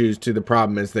economic issues to the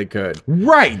problem as they could.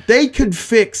 Right. They could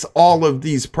fix all of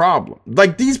these problems.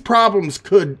 Like, these problems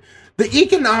the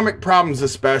economic problems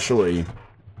especially,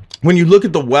 when you look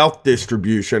at the wealth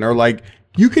distribution, are like,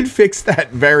 you could fix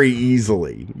that very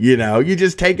easily. You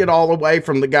just take it all away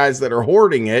from the guys that are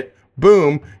hoarding it.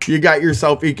 Boom, you got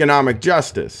yourself economic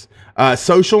justice.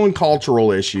 Social and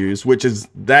cultural issues, which is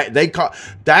that they call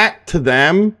that to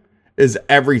them is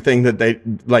everything that they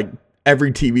like.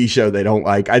 Every TV show they don't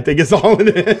like, I think is all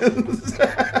it is.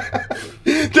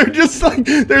 They're just like,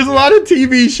 there's a lot of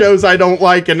TV shows I don't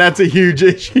like, and that's a huge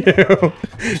issue.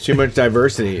 There's too much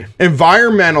diversity.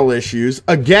 Environmental issues,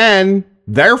 again,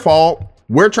 their fault.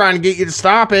 We're trying to get you to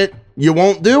stop it. You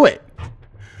won't do it.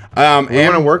 We want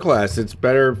to work less. It's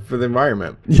better for the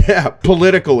environment. Yeah,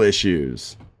 political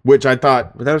issues, which I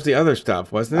thought. But that was the other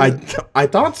stuff, wasn't it? I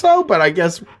thought so, but I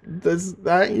guess this,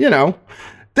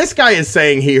 this guy is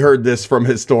saying he heard this from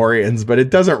historians, but it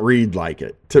doesn't read like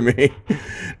it to me.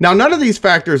 Now, none of these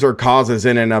factors are causes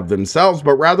in and of themselves,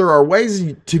 but rather are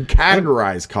ways to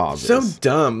categorize causes. So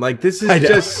dumb. Like, this is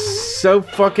just so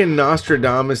fucking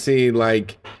Nostradamus-y.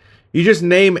 Like, you just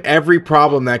name every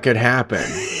problem that could happen.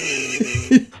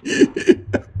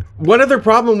 What other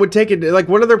problem would take it? Like,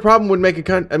 what other problem would make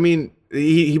a I mean,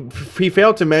 he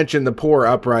failed to mention the poor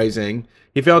uprising.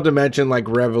 He failed to mention, like,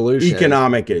 revolution.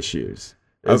 Economic issues.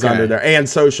 Is under there, and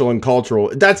social and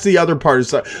cultural. That's the other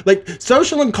part of like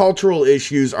social and cultural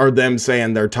issues are them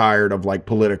saying they're tired of like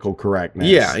political correctness.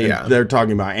 Yeah. They're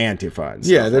talking about Antifa. And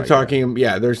yeah, they're talking.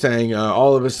 Yeah, they're saying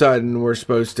all of a sudden we're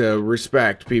supposed to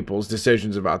respect people's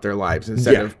decisions about their lives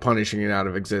instead of punishing it out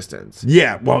of existence.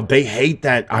 Yeah, well, they hate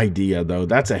that idea though.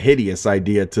 That's a hideous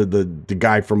idea to the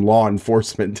guy from law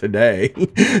enforcement today.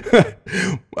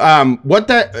 What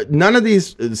that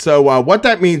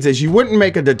means is you wouldn't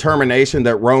make a determination that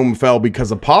that Rome fell because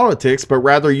of politics, but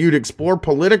rather you'd explore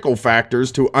political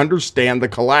factors to understand the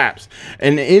collapse.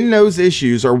 And in those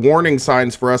issues are warning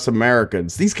signs for us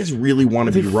Americans. These guys really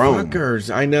want to be Rome.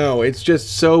 Fuckers, I know. It's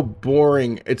just so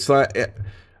boring. It's like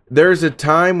there's a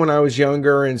time when I was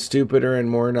younger and stupider and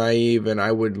more naive, and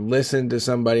I would listen to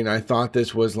somebody and I thought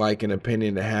this was like an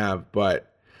opinion to have, but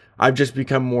I've just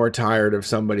become more tired of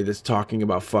somebody that's talking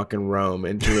about fucking Rome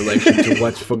in relation to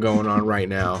what's going on right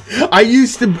now. I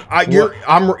used to.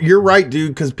 You're right,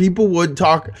 dude. Because people would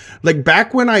talk like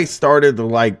back when I started to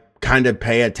like kind of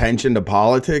pay attention to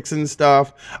politics and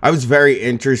stuff. I was very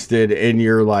interested in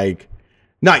your like,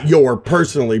 not your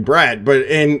personally, Brett, but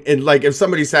in like if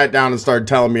somebody sat down and started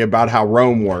telling me about how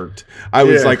Rome worked, I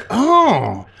was like,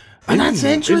 oh. And that's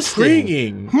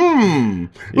interesting. Intriguing.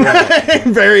 Yeah.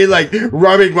 Very like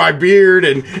rubbing my beard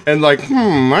and like,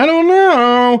 I don't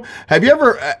know. Have you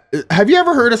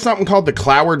ever heard of something called the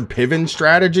Cloward-Piven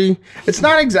strategy? It's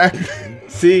not exactly.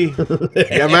 See,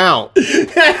 I'm out.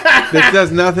 This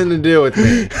has nothing to do with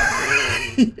me.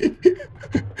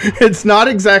 It's not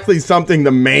exactly something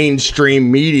the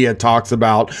mainstream media talks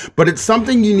about, but it's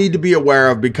something you need to be aware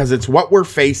of because it's what we're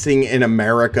facing in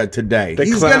America today.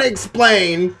 He's going to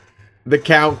explain. The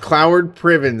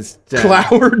Cloward-Piven.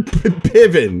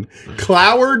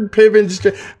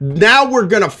 Cloward-Piven. Now we're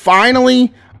going to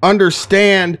finally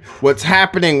understand what's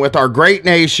happening with our great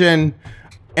nation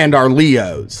and our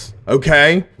Leos.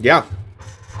 Okay? Yeah.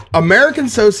 American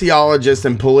sociologist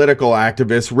and political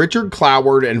activist Richard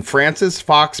Cloward and Francis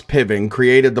Fox Piven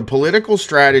created the political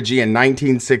strategy in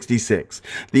 1966.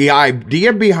 The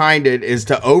idea behind it is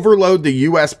to overload the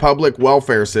U.S. public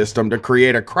welfare system to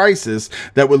create a crisis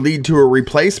that would lead to a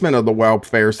replacement of the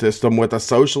welfare system with a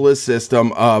socialist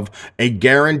system of a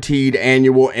guaranteed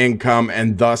annual income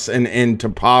and thus an end to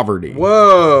poverty.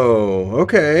 Whoa,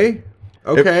 okay.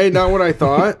 Okay, not what I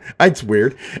thought. It's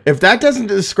weird. If that doesn't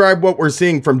describe what we're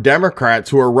seeing from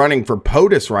Democrats who are running for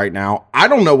POTUS right now, I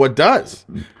don't know what does.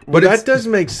 But that does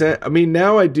make sense. I mean,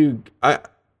 now I do. I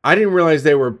didn't realize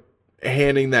they were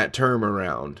handing that term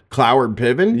around.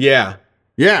 Cloward-Piven? Yeah.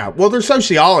 Yeah. Well, they're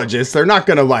sociologists. They're not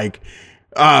going to like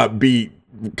be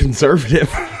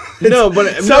conservative. No, but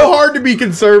it's so hard to be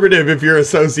conservative if you're a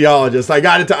sociologist. I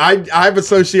have a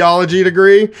sociology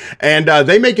degree, and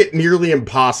they make it nearly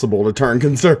impossible to turn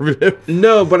conservative.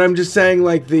 No, but I'm just saying,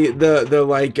 like the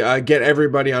like get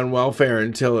everybody on welfare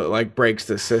until it like breaks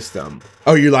the system.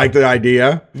 Oh, you like the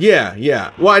idea? Yeah,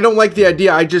 yeah. Well, I don't like the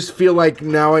idea. I just feel like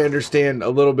now I understand a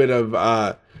little bit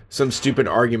of some stupid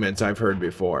arguments I've heard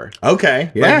before.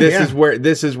 Okay, yeah. Like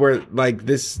this is where like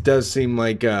this does seem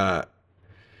like.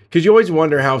 Because you always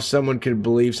wonder how someone could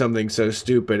believe something so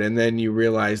stupid, and then you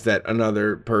realize that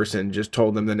another person just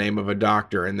told them the name of a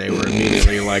doctor, and they were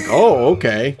immediately like, oh,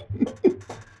 okay.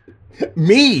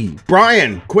 Me,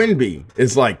 Brian Quinby,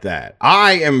 is like that.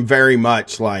 I am very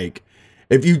much like,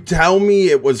 if you tell me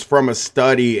it was from a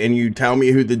study, and you tell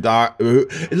me who the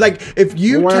like, if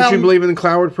you why don't you believe in the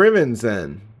Cloward-Pivens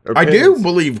then? I do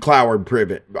believe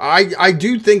Cloward-Piven. I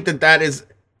do think that is,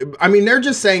 I mean, they're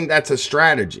just saying that's a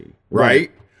strategy,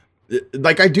 right?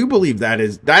 Like, I do believe that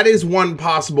is one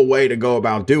possible way to go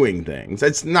about doing things.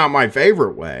 It's not my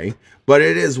favorite way, but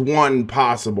it is one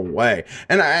possible way.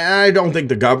 And I don't think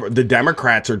the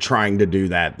Democrats are trying to do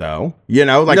that, though. You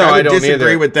know, like, no, I would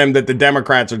disagree with them that the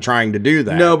Democrats are trying to do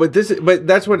that. No, but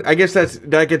that's what I guess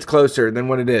that gets closer than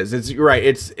what it is. It's right.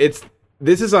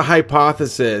 This is a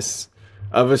hypothesis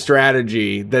of a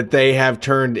strategy that they have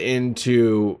turned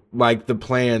into like the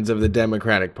plans of the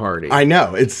Democratic Party. I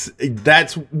know.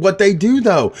 That's what they do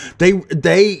though.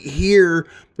 They hear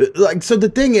like, so the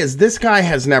thing is, this guy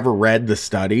has never read the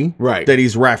study that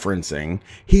he's referencing.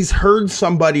 He's heard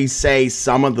somebody say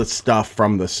some of the stuff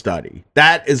from the study.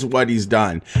 That is what he's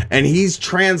done. And he's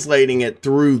translating it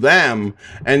through them.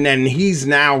 And then he's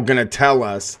now going to tell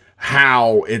us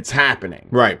how it's happening.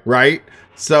 Right. Right.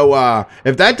 So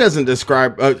if that doesn't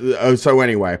describe, so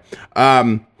anyway,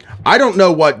 I don't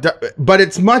know but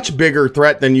it's much bigger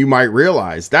threat than you might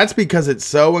realize. That's because it's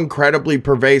so incredibly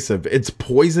pervasive. It's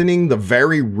poisoning the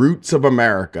very roots of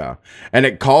America, and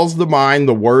it calls to mind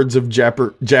the words of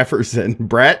Jefferson.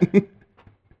 Brett,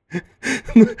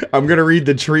 I'm going to read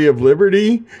the Tree of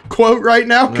Liberty quote right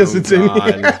now because it's in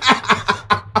here.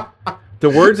 The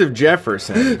words of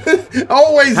Jefferson.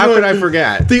 Always. How could I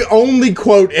forget? The only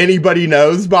quote anybody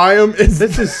knows by him is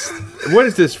what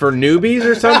is this for newbies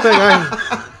or something?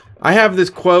 I have this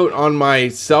quote on my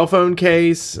cell phone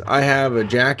case. I have a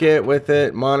jacket with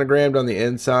it monogrammed on the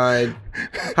inside.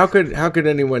 How could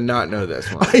anyone not know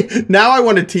this one? Now I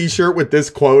want a t-shirt with this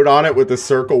quote on it with a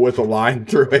circle with a line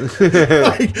through it.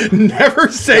 Like, never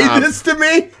say this to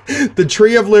me. The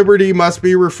tree of liberty must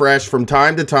be refreshed from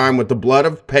time to time with the blood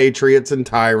of patriots and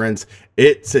tyrants.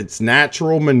 It's its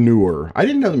natural manure. I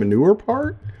didn't know the manure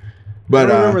part. But, I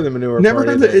don't remember the manure never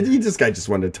part heard this guy just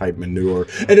wanted to type manure.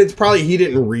 And it's probably, he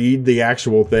didn't read the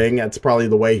actual thing. That's probably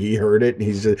the way he heard it. And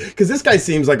he's just, because this guy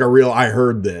seems like a real, I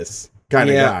heard this kind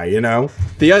of guy, you know?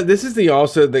 This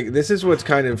is what's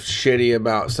kind of shitty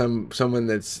about someone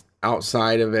that's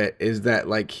outside of it, is that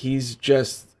like he's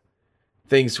just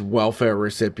thinks welfare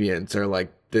recipients are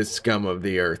like this scum of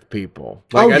the earth people.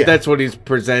 Like that's what he's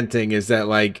presenting, is that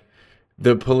like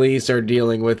the police are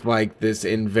dealing with like this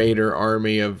invader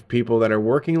army of people that are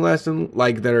working less and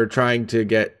like that are trying to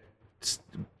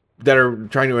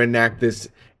enact this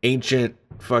ancient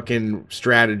fucking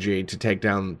strategy to take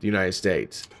down the United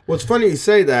States. Well, it's funny you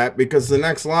say that, because the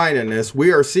next line in this,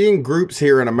 we are seeing groups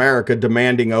here in America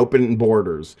demanding open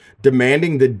borders,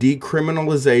 demanding the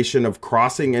decriminalization of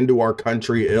crossing into our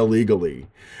country illegally.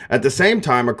 At the same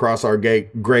time, across our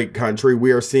great country,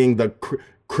 we are seeing the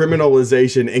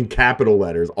criminalization in capital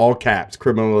letters, all caps,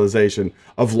 criminalization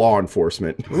of law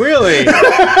enforcement. Really?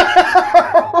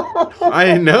 I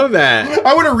didn't know that.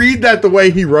 I want to read that the way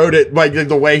he wrote it, like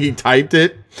the way he typed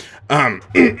it.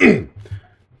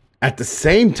 At the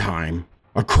same time,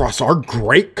 across our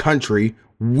great country,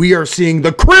 we are seeing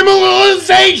the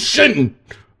criminalization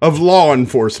of law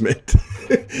enforcement.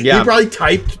 Yeah. He probably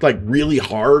typed like really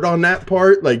hard on that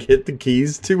part, like hit the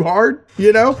keys too hard,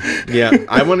 you know? Yeah.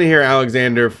 I want to hear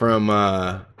Alexander from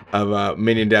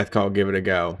Minion Death Call give it a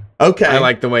go. Okay. I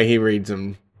like the way he reads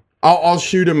them. I'll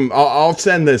shoot him. I'll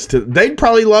send this to. They'd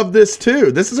probably love this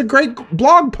too. This is a great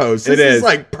blog post. This is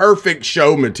like perfect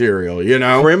show material, you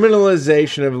know.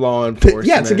 Criminalization of law enforcement.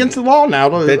 Yeah, it's against the law now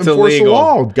to it's enforce illegal. the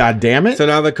law. God damn it! So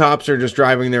now the cops are just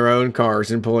driving their own cars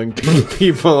and pulling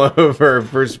people over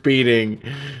for speeding.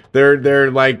 They're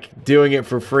like doing it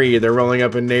for free. They're rolling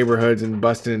up in neighborhoods and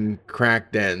busting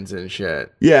crack dens and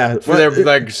shit. Yeah, for their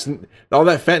like all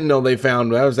that fentanyl they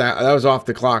found. That was off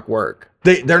the clock work.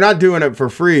 They're not doing it for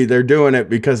free. They're doing it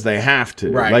because they have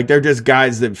to. Right. Like they're just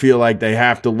guys that feel like they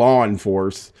have to law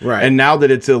enforce. Right. And now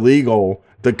that it's illegal,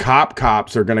 the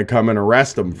cops are going to come and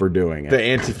arrest them for doing it. The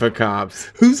Antifa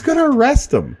cops. Who's going to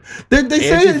arrest them? They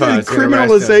say it's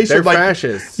criminalization. They're like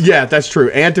fascists. Yeah, that's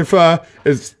true. Antifa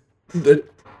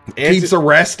keeps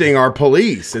arresting our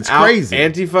police. It's crazy.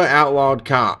 Antifa outlawed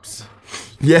cops.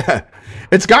 Yeah.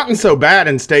 It's gotten so bad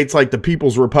in states like the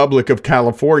People's Republic of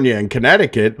California and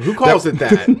Connecticut. Who calls it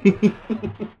that?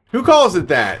 Who calls it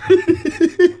that?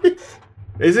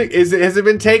 Has it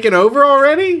been taken over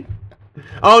already?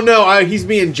 Oh no, he's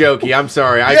being jokey. I'm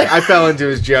sorry. I fell into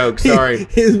his joke. Sorry.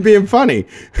 He's being funny.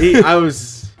 I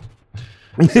was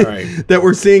sorry. That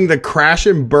we're seeing the crash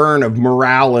and burn of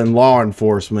morale in law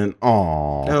enforcement.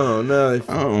 Aww. Oh no.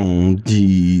 Oh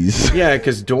jeez. Yeah,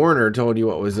 because Dorner told you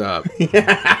what was up.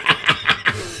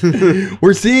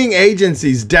 We're seeing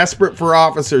agencies desperate for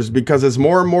officers because as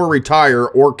more and more retire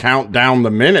or count down the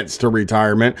minutes to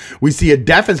retirement, we see a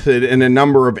deficit in a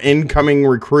number of incoming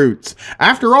recruits.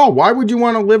 After all, why would you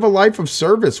want to live a life of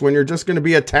service when you're just going to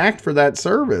be attacked for that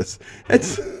service?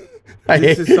 This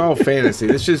is all fantasy.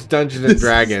 This is Dungeons and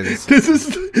Dragons.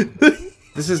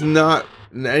 This is not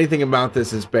anything about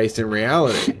this is based in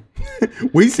reality.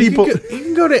 We see you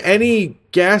can go to any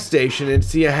gas station and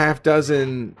see a half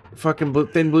dozen fucking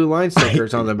thin blue line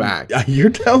stickers on the back. You're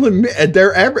telling me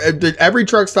every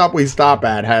truck stop we stop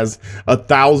at has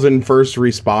 1,000 first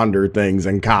responder things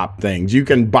and cop things. You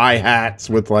can buy hats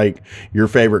with like your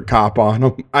favorite cop on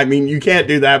them. I mean, you can't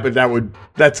do that, but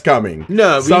that's coming.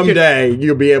 No, someday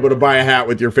you'll be able to buy a hat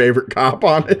with your favorite cop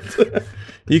on it.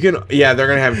 You can, yeah, they're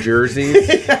gonna have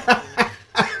jerseys.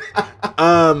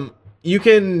 You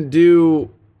can do.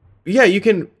 Yeah, you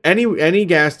can any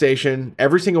gas station,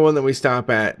 every single one that we stop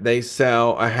at, they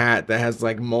sell a hat that has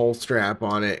like mole strap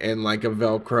on it and like a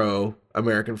Velcro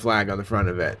American flag on the front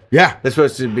of it. Yeah, that's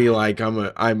supposed to be like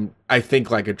I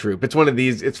think like a troop. It's one of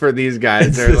these. It's for these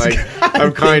guys. They're like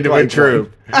I'm kind of like a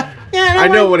troop. I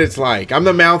know what it's like. I'm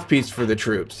the mouthpiece for the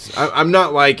troops. I'm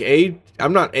not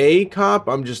a cop.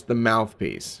 I'm just the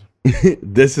mouthpiece.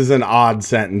 This is an odd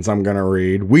sentence I'm going to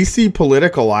read. We see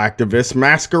political activists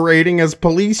masquerading as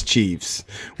police chiefs.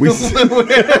 We see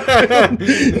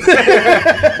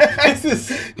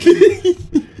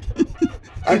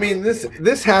I mean,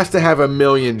 this has to have 1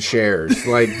 million shares.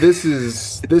 Like this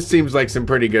seems like some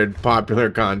pretty good popular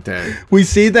content. We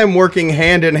see them working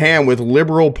hand in hand with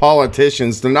liberal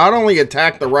politicians to not only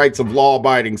attack the rights of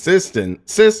law-abiding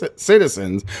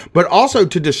citizens, but also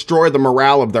to destroy the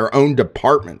morale of their own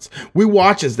departments. We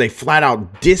watch as they flat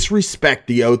out disrespect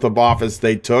the oath of office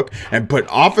they took and put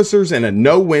officers in a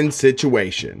no-win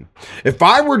situation. If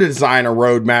I were to design a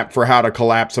roadmap for how to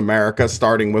collapse America,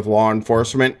 starting with law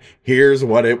enforcement, here's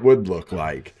what it would look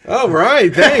like. Oh,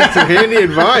 right. Thanks. Some handy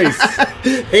advice.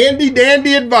 Handy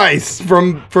dandy advice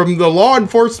from the Law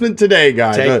Enforcement Today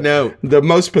guy. Take note. The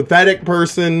most pathetic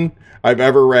person I've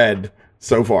ever read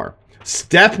so far.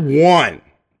 Step 1,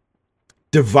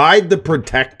 divide the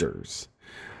protectors.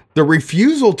 The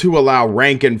refusal to allow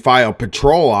rank and file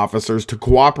patrol officers to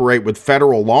cooperate with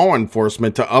federal law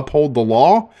enforcement to uphold the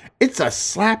law, it's a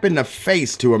slap in the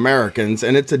face to Americans,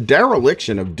 and it's a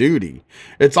dereliction of duty.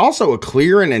 It's also a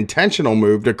clear and intentional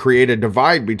move to create a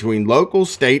divide between local,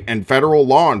 state, and federal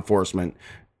law enforcement.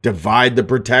 Divide the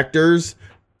protectors,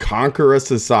 conquer a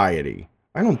society.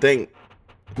 I don't think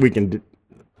we can do...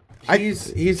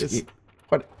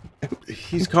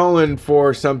 He's calling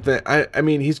for something. I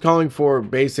mean, he's calling for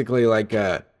basically like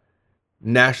a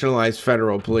nationalized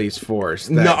federal police force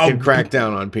that can crack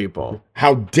down on people.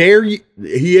 How dare you?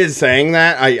 He is saying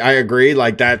that. I agree.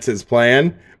 Like, that's his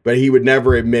plan. But he would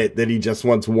never admit that he just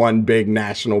wants one big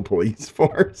national police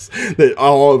force, that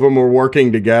all of them are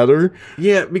working together.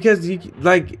 Yeah, because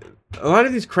like a lot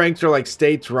of these cranks are like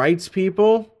states' rights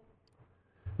people.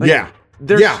 Like,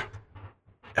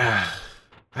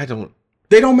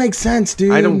 They don't make sense,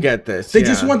 dude. I don't get this. They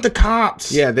just want the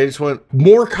cops. Yeah, they just want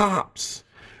more cops.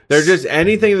 They're just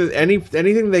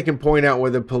anything they can point out where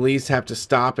the police have to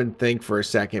stop and think for a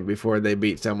second before they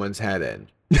beat someone's head in.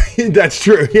 That's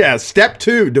true. Yeah. Step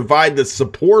 2, divide the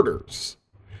supporters.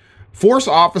 Force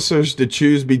officers to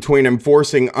choose between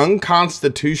enforcing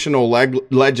unconstitutional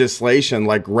legislation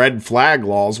like red flag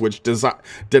laws, which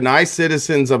deny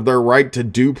citizens of their right to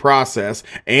due process,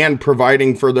 and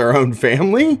providing for their own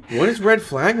family. What is red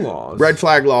flag laws? Red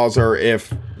flag laws are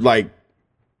if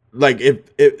if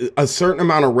a certain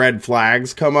amount of red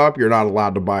flags come up, you're not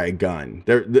allowed to buy a gun.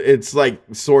 It's like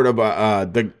sort of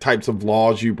the types of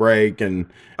laws you break, and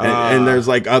there's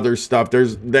like other stuff.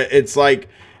 It's like,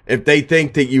 if they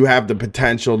think that you have the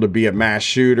potential to be a mass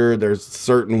shooter, there's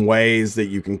certain ways that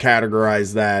you can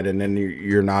categorize that, and then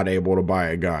you're not able to buy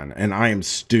a gun. And I am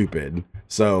stupid,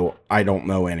 so I don't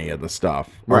know any of the stuff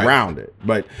around it.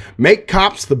 But make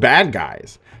cops the bad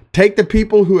guys. Take the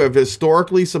people who have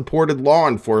historically supported law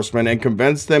enforcement and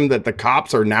convince them that the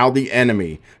cops are now the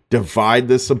enemy. Divide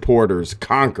the supporters.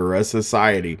 Conquer a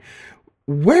society.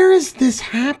 Where is this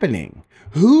happening?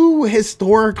 Who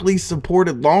historically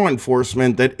supported law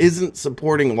enforcement that isn't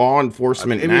supporting law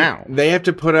enforcement now? They have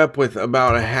to put up with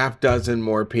about a half dozen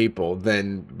more people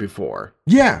than before.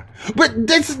 Yeah. But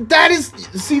that is,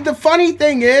 see, the funny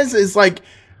thing is like,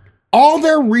 all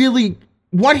they're really,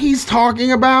 what he's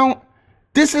talking about,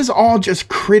 this is all just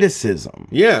criticism.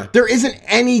 Yeah. There isn't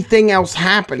anything else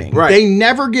happening. Right. They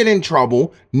never get in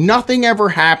trouble. Nothing ever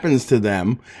happens to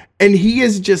them. And he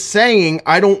is just saying,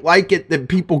 I don't like it that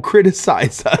people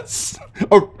criticize us.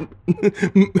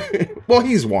 Well,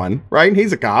 he's one, right?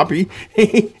 He's a cop. He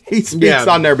speaks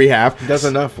on their behalf. Does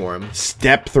enough for him.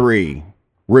 Step 3,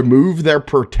 remove their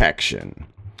protection.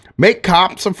 Make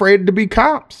cops afraid to be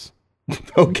cops.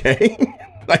 Okay.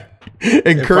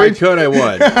 Encourage. If I could, I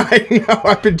would. I know.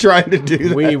 I've been trying to do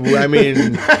that. I mean,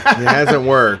 it hasn't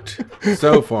worked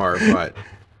so far, but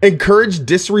encourage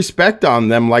disrespect on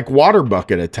them, like water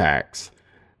bucket attacks.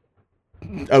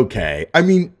 Okay. I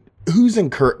mean, who's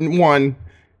encouraging? One,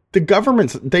 the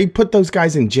government's, they put those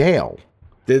guys in jail.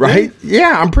 Did right? They?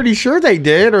 Yeah, I'm pretty sure they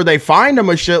did, or they fined them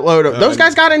a shitload of. Those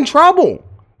guys got in trouble.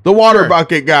 The water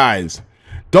bucket guys.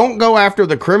 Don't go after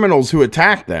the criminals who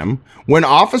attack them. When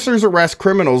officers arrest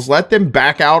criminals, let them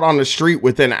back out on the street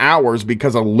within hours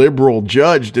because a liberal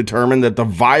judge determined that the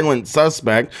violent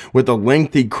suspect with a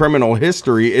lengthy criminal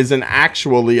history isn't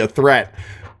actually a threat.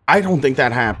 I don't think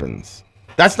that happens.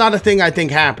 That's not a thing I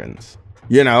think happens,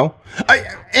 you know?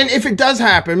 And if it does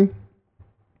happen,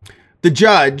 the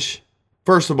judge,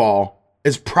 first of all,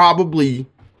 is probably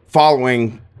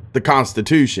following the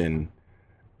Constitution,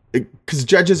 because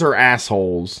judges are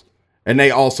assholes, and they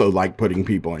also like putting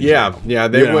people in jail. Yeah,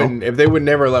 they wouldn't, if they would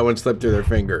never let one slip through their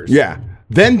fingers. Yeah,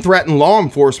 Then threaten law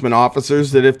enforcement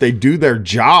officers that if they do their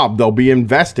job, they'll be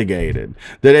investigated.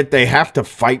 That if they have to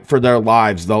fight for their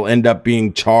lives, they'll end up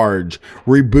being charged.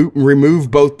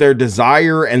 Remove both their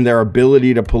desire and their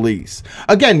ability to police.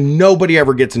 Again, nobody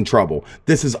ever gets in trouble.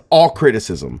 This is all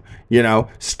criticism. You know,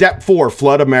 step 4,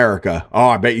 flood America. Oh,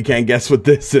 I bet you can't guess what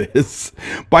this is.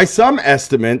 By some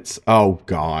estimates, oh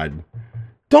God.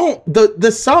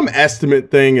 The some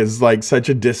estimate thing is like such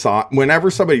a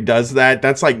whenever somebody does that,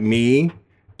 that's like me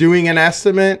doing an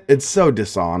estimate. It's so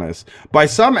dishonest. By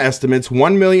some estimates,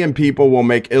 1 million people will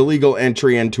make illegal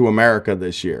entry into America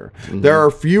this year. Mm-hmm. There are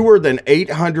fewer than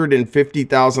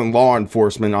 850,000 law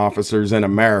enforcement officers in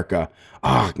America.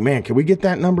 Oh man, can we get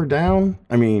that number down?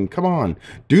 I mean, come on,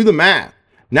 do the math.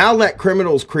 Now let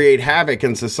criminals create havoc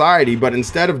in society, but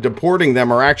instead of deporting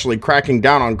them or actually cracking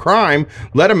down on crime,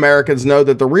 let Americans know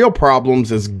that the real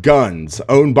problems is guns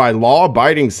owned by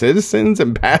law-abiding citizens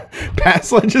and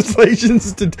pass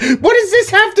legislations to... What does this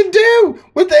have to do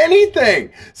with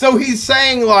anything? So he's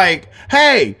saying like,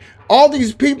 hey, all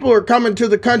these people are coming to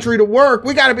the country to work.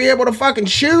 We got to be able to fucking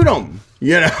shoot them,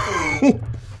 you know?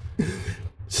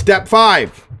 Step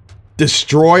 5,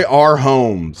 destroy our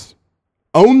homes.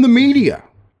 Own the media.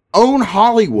 Own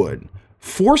Hollywood.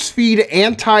 Force feed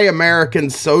anti-American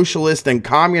socialist and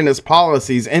communist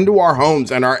policies into our homes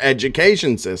and our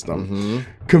education system.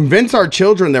 Mm-hmm. Convince our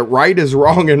children that right is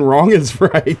wrong and wrong is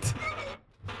right.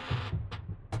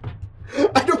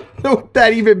 I don't know what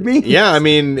that even means. Yeah, I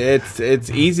mean, it's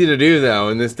easy to do, though,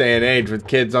 in this day and age with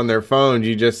kids on their phones.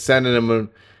 You just send them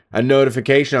a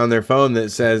notification on their phone that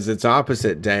says it's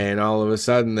opposite day, and all of a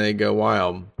sudden they go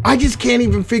wild. I just can't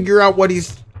even figure out what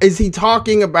is he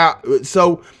talking about.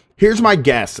 So here's my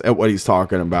guess at what he's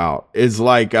talking about is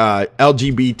like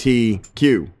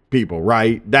LGBTQ people,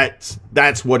 right? That's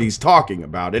what he's talking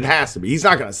about. It has to be. He's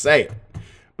not going to say it,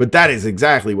 but that is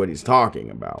exactly what he's talking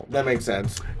about. That makes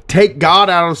sense. Take God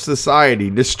out of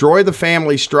society, destroy the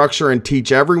family structure, and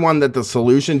teach everyone that the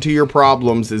solution to your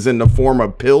problems is in the form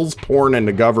of pills, porn, and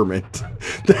the government.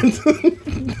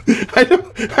 I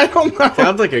don't know.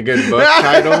 Sounds like a good book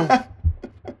title.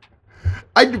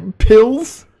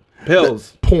 Pills,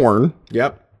 porn,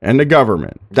 yep, and the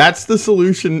government. That's the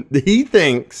solution. He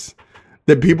thinks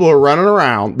that people are running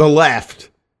around, the left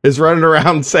is running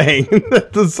around saying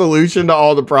that the solution to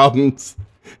all the problems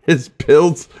is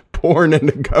pills, porn, and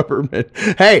the government.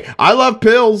 Hey, I love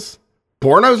pills.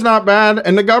 Porno's not bad,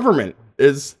 and the government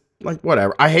is like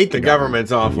whatever. I hate the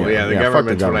government's awful. Yeah, the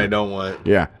government's what I don't want.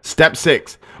 Yeah. Step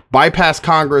 6. Bypass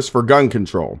Congress for gun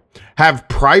control. Have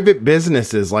private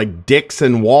businesses like Dick's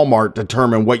and Walmart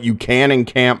determine what you can and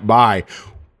can't buy.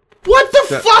 What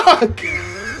the fuck?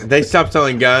 They stopped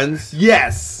selling guns?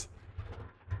 Yes.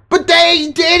 But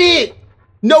they did it.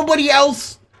 Nobody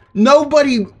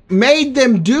made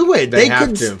them do it. They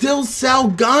could still sell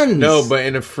guns. No, but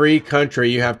in a free country,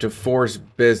 you have to force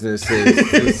businesses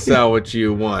to sell what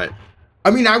you want.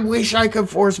 I mean, I wish I could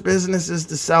force businesses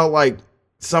to sell like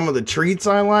some of the treats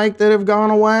I like that have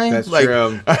gone away. That's like,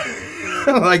 true.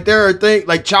 Like there are things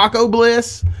like Choco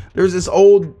Bliss. There's this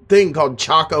old thing called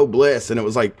Choco Bliss, and it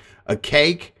was like a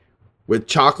cake with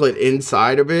chocolate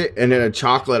inside of it and then a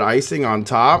chocolate icing on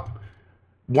top.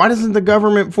 Why doesn't the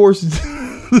government force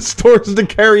the stores to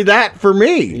carry that for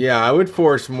me? Yeah, I would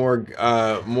force more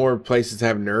places to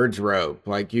have Nerds Rope.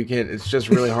 Like you can, it's just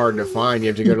really hard to find. You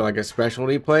have to go to like a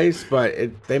specialty place, but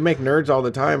they make Nerds all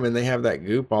the time, and they have that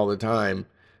goop all the time.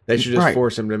 They should just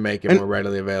force them to make it more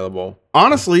readily available.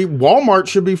 Honestly, Walmart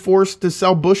should be forced to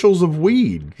sell bushels of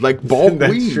weed, like bulk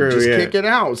weed. True, just kick it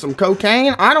out. Some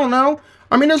cocaine. I don't know.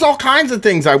 I mean, there's all kinds of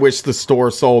things I wish the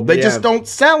store sold. They just don't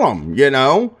sell them, you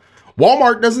know?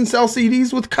 Walmart doesn't sell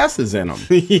CDs with cusses in them.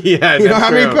 Yeah, you know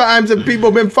how many times have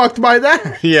people been fucked by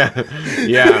that? Yeah.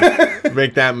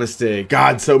 Make that mistake.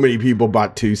 God, so many people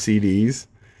bought 2 CDs.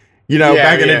 You know,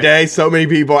 back in the day, so many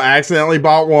people accidentally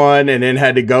bought one and then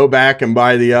had to go back and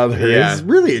buy the other. Yeah. It's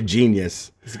really a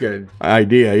genius. It's good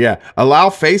idea, yeah. Allow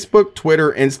Facebook,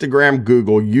 Twitter, Instagram,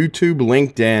 Google, YouTube,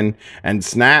 LinkedIn, and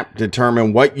Snap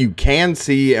determine what you can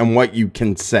see and what you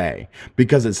can say,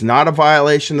 because it's not a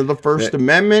violation of the First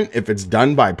Amendment if it's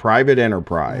done by private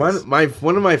enterprise.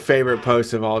 One of my favorite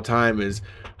posts of all time is,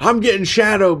 I'm getting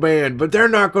shadow banned, but they're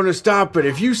not going to stop it.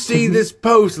 If you see this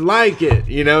post, like it.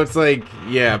 You know, it's like,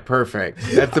 yeah, perfect.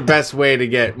 That's the best way to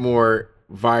get more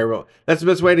viral. That's the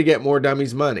best way to get more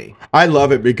dummies money. I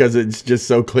love it because it's just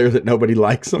so clear that nobody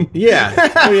likes them.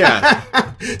 Yeah. Oh,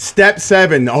 yeah. Step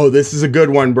 7. Oh, this is a good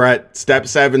one, Brett. Step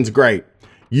 7's great.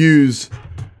 Use,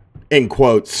 in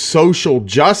quotes, social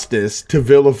justice to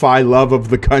vilify love of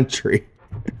the country.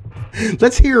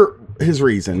 Let's hear his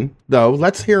reason, though.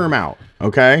 Let's hear him out,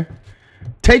 okay?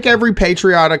 Take every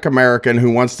patriotic American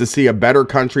who wants to see a better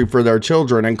country for their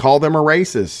children and call them a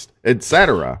racist,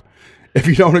 etc. If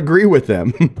you don't agree with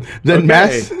them, then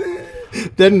mass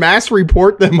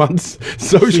report them on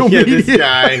social media. This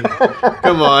guy.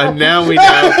 Come on, now we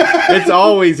know. It's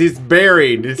always, he's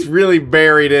buried. It's really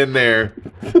buried in there.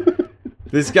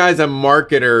 This guy's a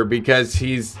marketer because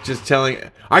he's just telling,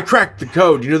 I cracked the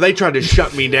code. You know, they tried to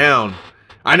shut me down.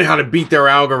 I know how to beat their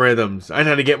algorithms. I know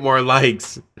how to get more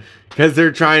likes. Because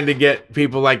they're trying to get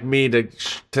people like me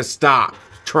to stop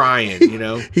trying, you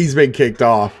know? He's been kicked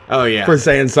off. Oh, yeah. For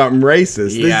saying something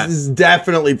racist. Yeah. This is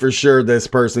definitely for sure this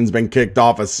person's been kicked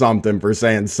off of something for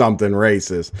saying something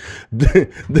racist.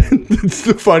 That's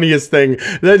the funniest thing.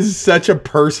 That is such a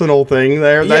personal thing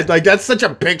there. Yeah. That's such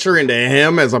a picture into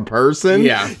him as a person.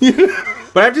 Yeah.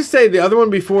 But I have to say, the other one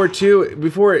before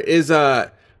is...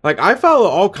 Like, I follow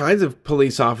all kinds of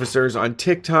police officers on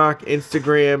TikTok,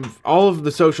 Instagram, all of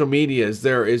the social medias.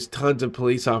 There is tons of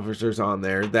police officers on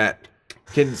there that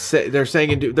can say, they're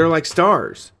saying and do, they're like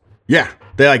stars. Yeah.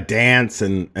 They like dance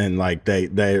and like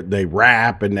they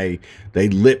rap and they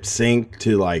lip sync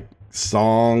to like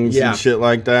songs and shit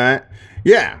like that.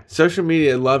 Yeah. Social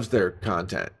media loves their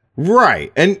content.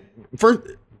 Right. And for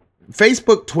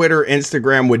Facebook, Twitter,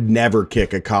 Instagram would never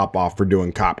kick a cop off for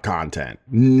doing cop content.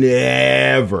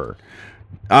 Never.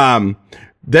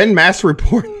 Then mass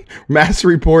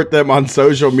report them on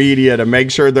social media to make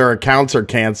sure their accounts are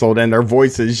canceled and their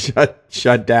voices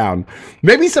shut down.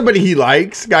 Maybe somebody he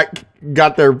likes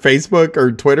got their Facebook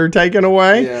or Twitter taken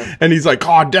away, and he's like,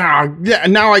 "Oh, damn, yeah,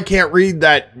 now I can't read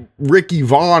that Ricky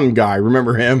Vaughn guy."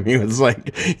 Remember him? He was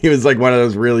like one of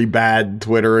those really bad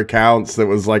Twitter accounts that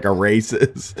was like a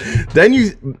racist.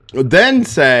 Then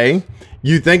say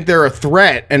you think they're a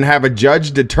threat and have a judge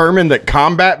determine that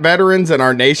combat veterans and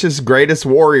our nation's greatest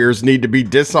warriors need to be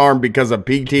disarmed because of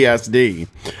PTSD.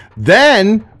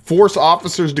 Then force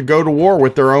officers to go to war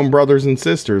with their own brothers and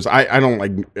sisters. I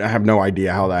have no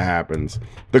idea how that happens.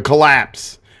 The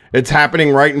collapse. It's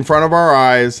happening right in front of our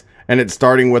eyes, and it's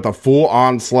starting with a full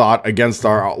onslaught against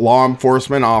our law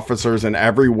enforcement officers in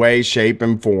every way, shape,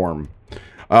 and form.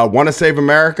 Want to save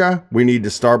America? We need to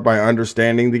start by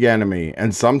understanding the enemy.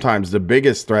 And sometimes the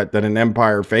biggest threat that an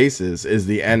empire faces is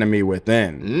the enemy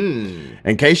within.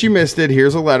 In case you missed it,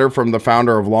 here's a letter from the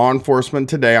founder of Law Enforcement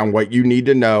Today on what you need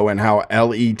to know and how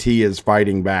LET is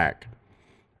fighting back.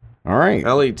 All right.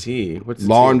 LET? What's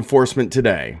Law Enforcement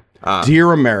Today.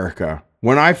 Dear America,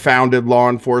 when I founded Law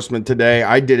Enforcement Today,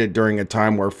 I did it during a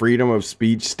time where freedom of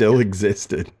speech still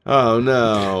existed. Oh,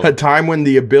 no. A time when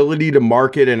the ability to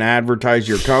market and advertise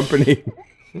your company...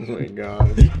 Oh, my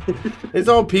God. It's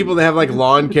all people that have, like,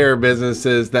 lawn care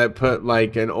businesses that put,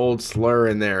 like, an old slur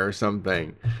in there or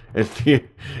something. And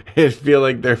feel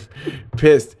like they're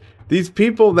pissed. These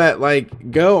people that, like,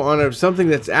 go on something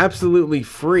that's absolutely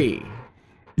free.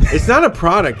 It's not a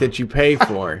product that you pay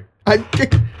for.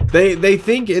 They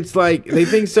think it's like, they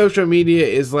think social media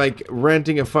is like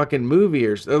renting a fucking movie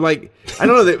or like, I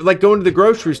don't know, like going to the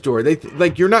grocery store.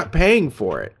 Like, you're not paying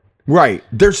for it. Right.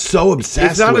 They're so obsessed with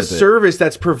it. It's not a service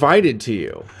that's provided to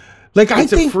you. Like,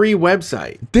 it's a free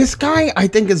website. This guy, I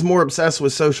think, is more obsessed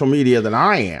with social media than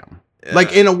I am.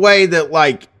 Like, in a way that,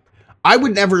 like, I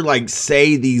would never, like,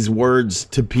 say these words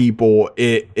to people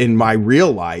in my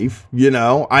real life, you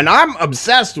know? And I'm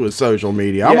obsessed with social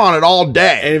media. I'm on it all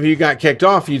day. And if you got kicked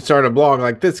off, you'd start a blog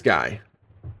like this guy.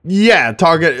 Yeah,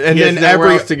 target, and he then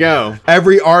else to go.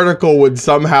 Every article would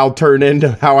somehow turn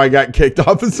into how I got kicked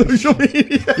off of social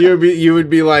media. You would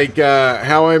be like,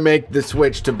 how I make the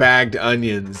switch to bagged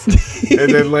onions,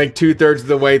 and then like 2/3 of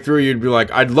the way through, you'd be like,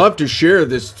 I'd love to share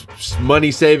this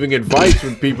money-saving advice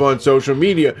with people on social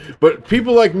media, but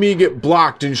people like me get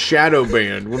blocked and shadow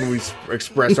banned when we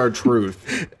express our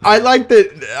truth. I like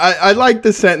that. I like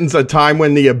the sentence: a time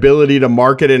when the ability to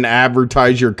market and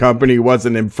advertise your company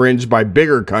wasn't infringed by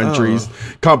bigger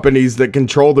companies that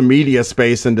control the media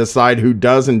space and decide who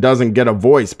does and doesn't get a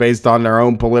voice based on their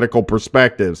own political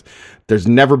perspectives. There's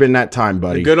never been that time,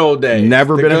 buddy. The good old days.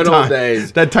 Never been a time. Old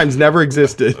days. That time's never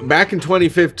existed. Back in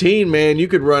 2015, man, you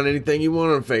could run anything you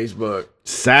want on Facebook.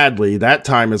 Sadly, that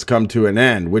time has come to an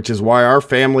end, which is why our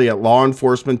family at Law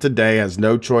Enforcement Today has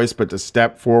no choice but to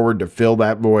step forward to fill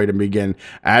that void and begin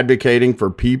advocating for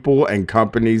people and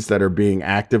companies that are being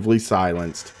actively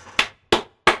silenced.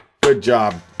 Good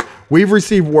job. We've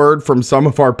received word from some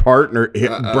of our partner,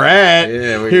 Brett.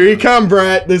 Yeah, Here you come,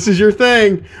 Brett. This is your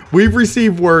thing. We've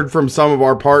received word from some of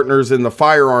our partners in the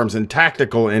firearms and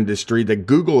tactical industry that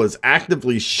Google is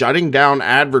actively shutting down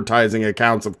advertising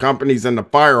accounts of companies in the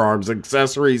firearms,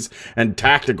 accessories, and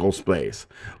tactical space.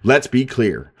 Let's be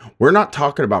clear. We're not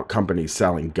talking about companies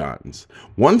selling guns.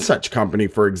 One such company,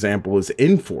 for example, is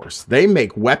Enforce. They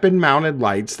make weapon-mounted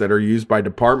lights that are used by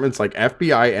departments like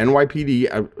FBI,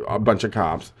 NYPD, a bunch of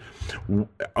cops.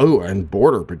 Oh, and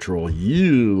Border Patrol.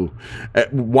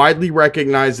 Widely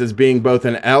recognized as being both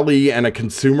an LE and a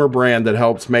consumer brand that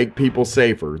helps make people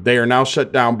safer. They are now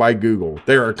shut down by Google.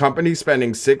 They are a company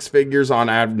spending six figures on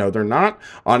advertising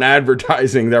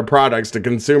their products to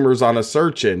consumers on a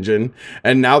search engine,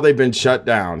 and now they've been shut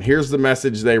down. Here's the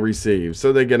message they receive.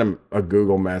 So they get a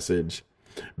Google message.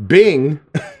 Bing,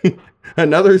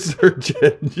 another search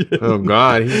engine. Oh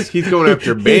God, he's going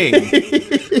after Bing.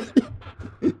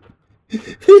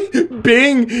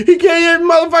 Bing,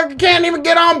 motherfucker can't even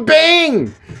get on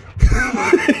Bing.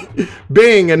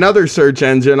 Bing, another search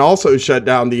engine, also shut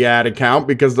down the ad account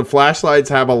because the flashlights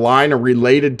have a line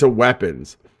related to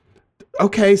weapons.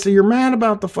 Okay, so you're mad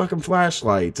about the fucking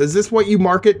flashlights. Is this what you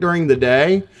market during the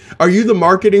day? Are you the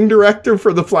marketing director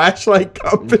for the flashlight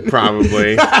company?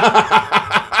 Probably.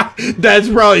 That's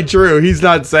probably true. He's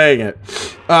not saying it.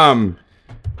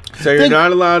 So you're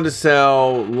not allowed to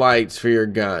sell lights for your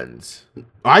guns.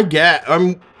 I get,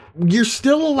 you're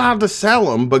still allowed to sell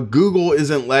them, but Google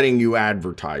isn't letting you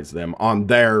advertise them on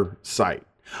their site.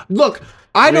 Look,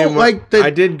 I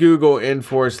did Google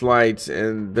Enforce lights,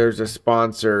 and there's a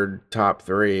sponsored top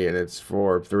 3, and it's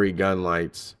for 3 gun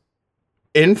lights.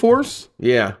 Enforce?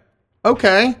 Yeah.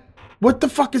 Okay. What the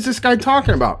fuck is this guy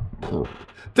talking about?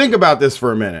 Think about this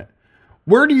for a minute.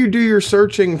 Where do you do your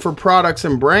searching for products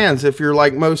and brands if you're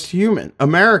like most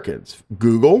Americans?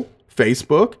 Google,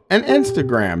 Facebook, and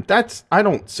Instagram. I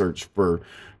don't search for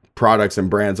products and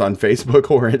brands on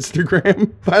Facebook or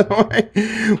Instagram, by the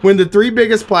way. When the 3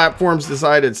 biggest platforms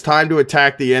decide it's time to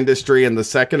attack the industry and the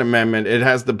Second Amendment, it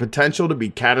has the potential to be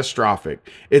catastrophic.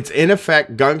 It's in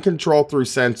effect gun control through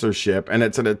censorship, and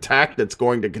it's an attack that's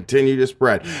going to continue to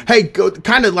spread. Hey,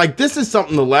 kind of like this is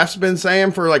something the left's been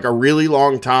saying for like a really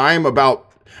long time about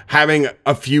having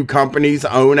a few companies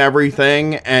own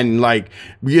everything, and like,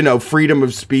 you know, freedom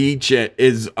of speech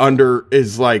is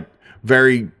like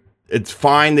very, it's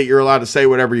fine that you're allowed to say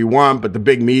whatever you want, but the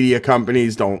big media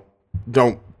companies don't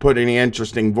put any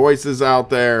interesting voices out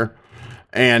there.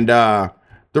 And the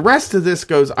rest of this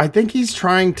goes, I think he's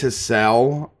trying to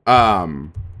sell, I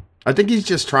think he's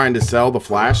just trying to sell the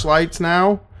flashlights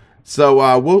now.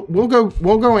 So we'll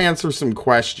go answer some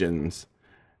questions,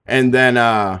 and then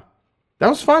that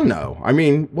was fun though. I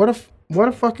mean, what a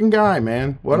fucking guy,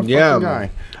 man. What a fucking guy.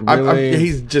 Really,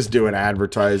 he's just doing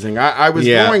advertising. I was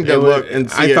going to look and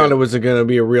see. I thought it was going to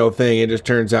be a real thing. It just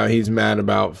turns out he's mad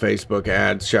about Facebook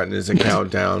ads shutting his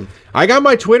account down. I got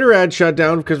my Twitter ad shut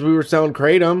down because we were selling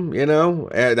Kratom, you know.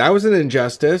 That was an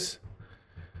injustice.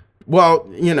 Well,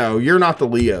 you know, you're not the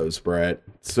Leos, Brett.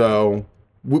 So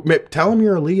tell him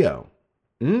you're a Leo.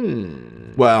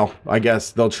 Well, I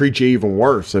guess they'll treat you even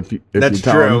worse if you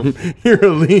tell them you're a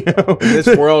Leo. In this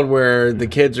world where the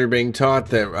kids are being taught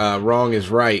that wrong is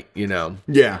right, you know.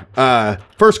 Yeah.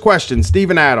 First question,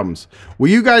 Steven Adams. Will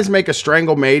you guys make a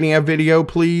Stranglemania video,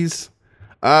 please?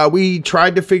 We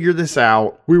tried to figure this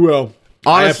out. We will.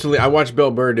 Honestly, I watched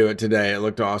Bill Burr do it today. It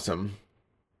looked awesome.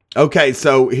 Okay,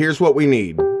 so here's what we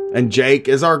need. And Jake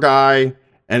is our guy.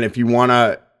 And if you want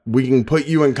to, we can put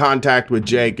you in contact with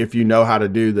Jake if you know how to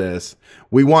do this.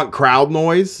 We want crowd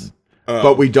noise,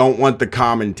 but we don't want the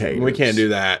commentators. We can't do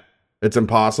that. It's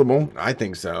impossible? I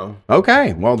think so.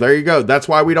 Okay, well, there you go. That's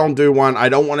why we don't do one. I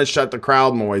don't want to shut the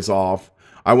crowd noise off.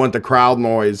 I want the crowd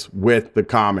noise with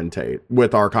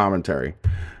our commentary.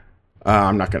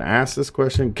 I'm not going to ask this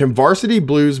question. Can Varsity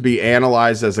Blues be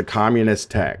analyzed as a communist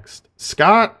text?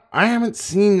 Scott, I haven't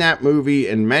seen that movie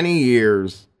in many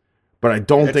years, but I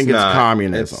don't think it's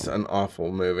communism. It's an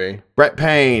awful movie. Brett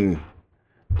Payne.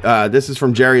 This is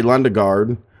from Jerry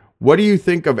Lundegaard. What do you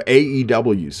think of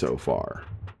AEW so far?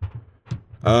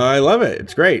 I love it.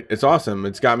 It's great. It's awesome.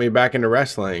 It's got me back into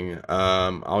wrestling.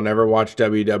 I'll never watch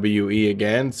WWE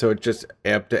again, so it's just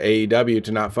up to AEW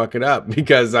to not fuck it up,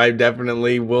 because I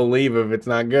definitely will leave if it's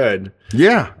not good.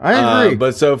 Yeah, I agree.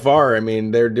 But so far, I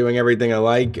mean, they're doing everything I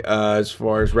like. As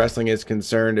far as wrestling is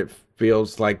concerned, it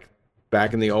feels like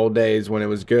back in the old days when it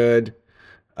was good.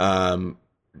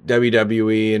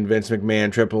 WWE and Vince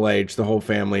McMahon, Triple H, the whole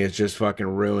family has just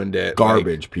fucking ruined it.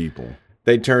 Garbage people.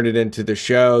 They turned it into the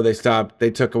show.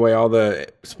 They took away all the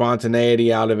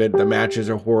spontaneity out of it. The matches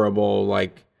are horrible.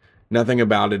 Like, Nothing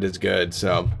about it is good.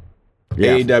 So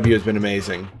Yeah. AEW has been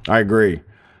amazing. I agree.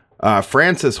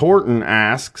 Francis Horton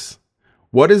asks,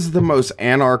 what is the most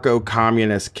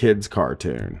anarcho-communist kids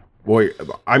cartoon? Boy,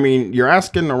 I mean, you're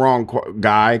asking the wrong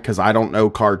guy because I don't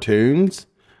know cartoons.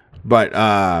 But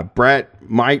Brett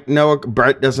might know.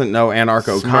 Brett doesn't know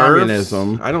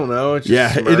anarcho-communism. Smurfs? I don't know. It's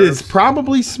just Yeah, Smurfs. it is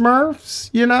probably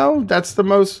Smurfs. You know, that's the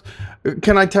most.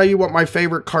 Can I tell you what my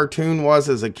favorite cartoon was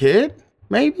as a kid?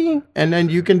 Maybe, and then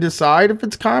you can decide if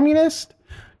it's communist.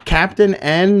 Captain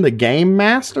N, the Game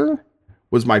Master,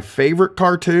 was my favorite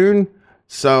cartoon.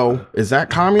 So is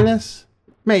that communist?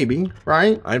 Maybe,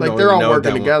 right? I Like don't they're even all know what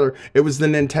working that together. It was the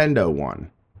Nintendo one.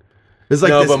 It's like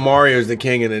no, this, but Mario's the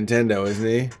king of Nintendo, isn't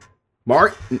he?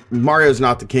 Mario's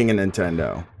not the king of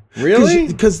Nintendo. Really?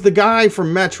 Because the guy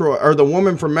from Metroid or the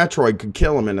woman from Metroid could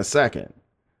kill him in a second.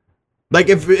 Like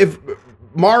if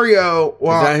Mario,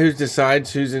 well, Is that who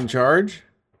decides who's in charge?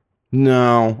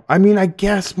 no, I mean I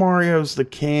guess Mario's the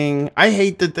king. I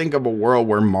hate to think of a world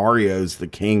where Mario's the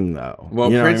king though.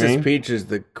 Well, You know what I Princess mean? Peach is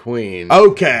the queen.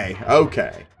 Okay.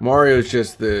 Mario's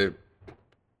just the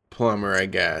plumber, I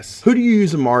guess. Who do you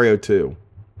use in Mario 2?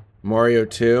 Mario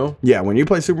 2? Yeah, when you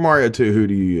play Super Mario 2, who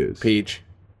do you use? Peach.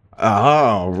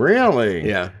 Oh, really?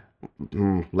 Yeah.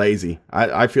 Lazy.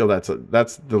 I feel that's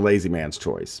the lazy man's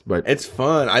choice. But It's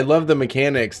fun. I love the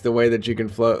mechanics, the way that you can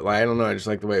float. Like, I don't know. I just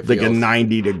like the way it like feels. a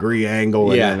 90-degree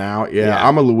angle in Yeah. and out. Yeah, Yeah.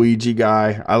 I'm a Luigi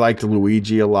guy. I liked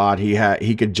Luigi a lot.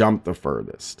 He could jump the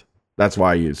furthest. That's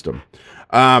why I used him.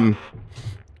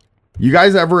 You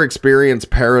guys ever experience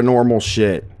paranormal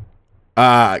shit?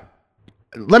 I'll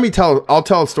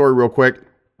tell a story real quick.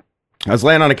 I was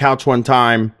laying on a couch one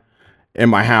time in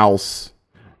my house,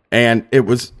 and it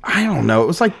was, I don't know, it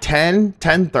was like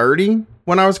 10:30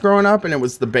 when I was growing up, and it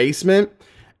was the basement,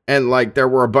 and like there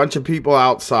were a bunch of people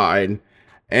outside,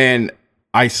 and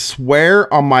I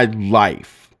swear on my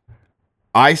life,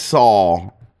 I saw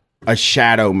a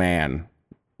shadow man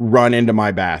run into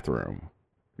my bathroom.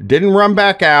 Didn't run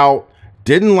back out,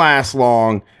 didn't last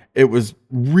long. It was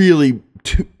really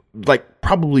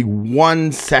probably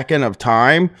 1 second of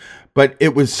time, but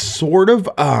it was sort of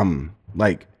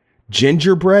like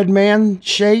gingerbread man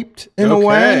shaped in a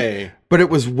way, but it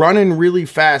was running really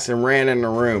fast and ran in the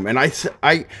room. And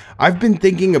I've been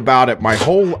thinking about it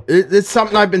it's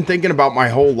something I've been thinking about my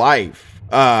whole life.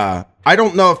 I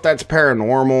don't know if that's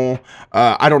paranormal.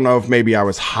 I don't know if maybe I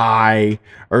was high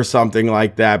or something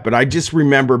like that, but I just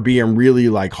remember being really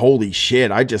like, holy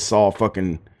shit, I just saw a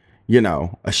fucking,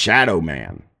 a shadow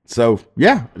man. So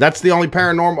yeah, that's the only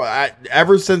paranormal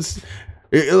ever since.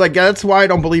 Like that's why I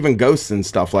don't believe in ghosts and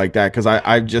stuff like that, because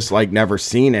I've just like never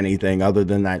seen anything other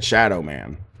than that shadow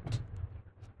man.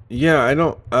 Yeah, I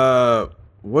don't.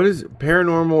 What is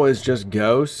paranormal? Is just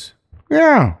ghosts?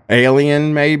 Yeah,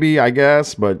 alien maybe, I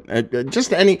guess, but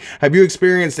just any. Have you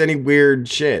experienced any weird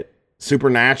shit?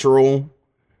 Supernatural?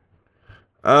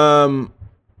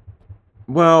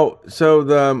 Well, so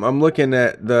I'm looking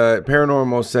at the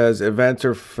paranormal says events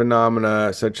or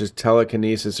phenomena such as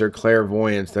telekinesis or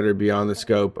clairvoyance that are beyond the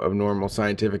scope of normal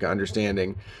scientific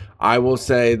understanding. I will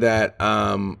say that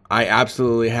I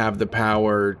absolutely have the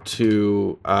power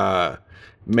to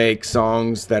make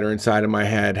songs that are inside of my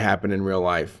head happen in real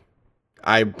life.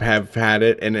 I have had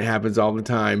it, and it happens all the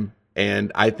time.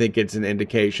 And I think it's an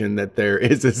indication that there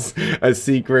is a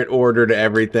secret order to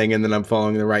everything, and then I'm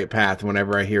following the right path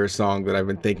whenever I hear a song that I've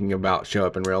been thinking about show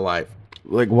up in real life.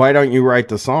 Like, why don't you write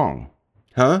the song?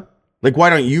 Huh? Like, why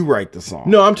don't you write the song?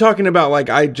 No, I'm talking about like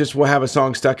I just will have a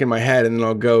song stuck in my head, and then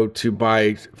I'll go to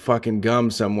buy fucking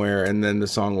gum somewhere, and then the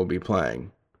song will be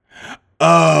playing.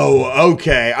 Oh,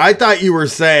 okay. I thought you were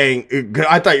saying.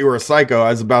 I thought you were a psycho. I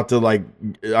was about to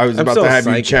have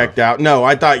you checked out. No,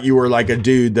 I thought you were like a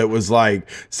dude that was like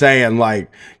saying like,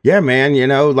 yeah, man,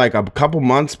 like a couple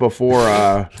months before,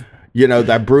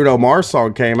 that Bruno Mars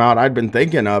song came out, I'd been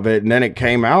thinking of it, and then it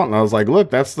came out, and I was like, look,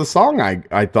 that's the song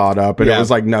I thought up, and it was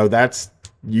like, no,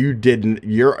 you didn't.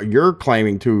 You're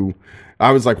claiming to.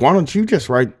 I was like, why don't you just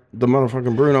write the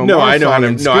motherfucking Bruno Mars song?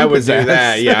 I would do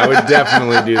that. Yeah, I would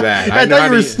definitely do that. I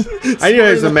knew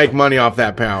how to make money off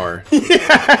that power.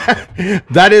 Yeah.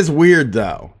 That is weird,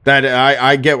 though. That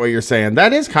I get what you're saying.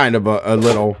 That is kind of a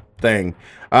little thing.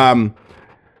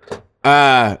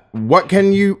 What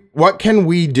can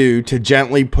we do to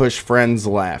gently push friends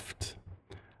left?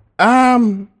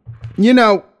 Be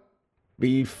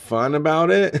fun about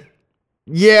it.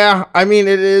 Yeah, I mean,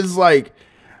 it is like,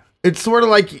 it's sort of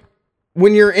like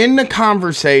when you're in the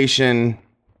conversation,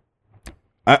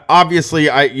 obviously,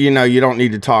 you don't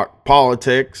need to talk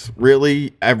politics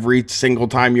really every single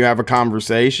time you have a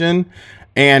conversation.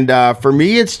 And for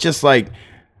me, it's just like,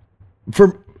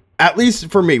 at least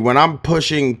for me, when I'm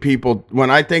pushing people, when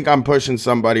I think I'm pushing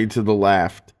somebody to the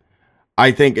left,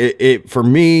 I think it for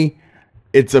me,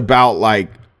 it's about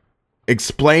like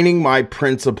explaining my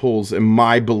principles and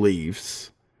my beliefs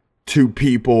to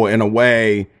people in a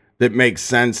way that makes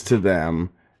sense to them.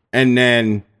 And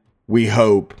then we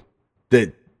hope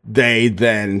that they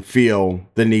then feel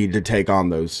the need to take on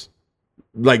those,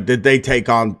 like that they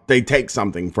take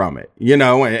something from it, you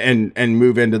know, and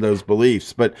move into those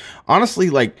beliefs. But honestly,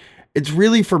 like, it's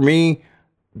really, for me,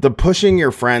 the pushing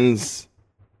your friends,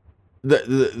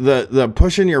 the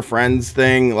pushing your friends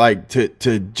thing, like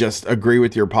to just agree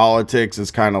with your politics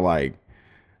is kind of like,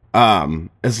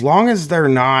 as long as they're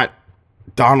not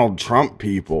Donald Trump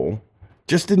people,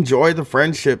 just enjoy the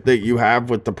friendship that you have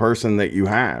with the person that you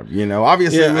have. You know,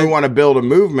 obviously we want to build a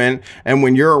movement, and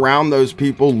when you're around those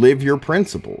people, live your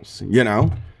principles, you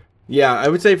know? Yeah, I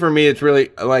would say for me, it's really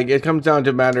like, it comes down to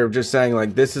a matter of just saying,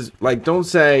 like, this is like, don't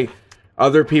say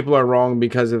other people are wrong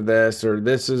because of this, or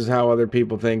this is how other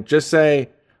people think. Just say,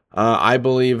 I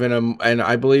believe in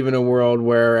a world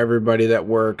where everybody that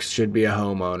works should be a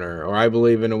homeowner, or I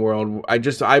believe in a world,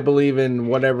 I believe in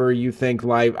whatever you think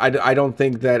life. I don't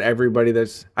think that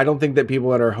I don't think that people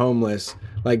that are homeless,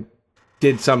 like,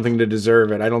 did something to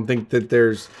deserve it. I don't think that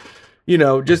there's, you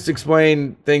know, just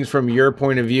explain things from your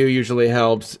point of view usually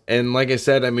helps. And like I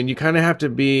said, I mean, you kind of have to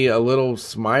be a little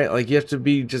like, you have to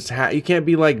be you can't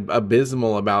be like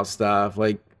abysmal about stuff.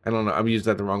 Like, I don't know. I've used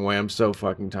that the wrong way. I'm so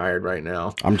fucking tired right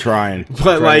now. I'm trying.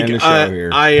 But like,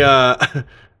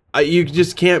 you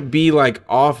just can't be like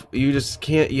off. You just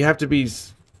can't. You have to be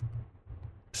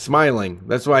smiling.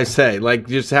 That's why I say, like,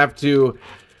 you just have to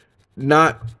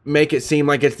not make it seem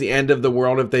like it's the end of the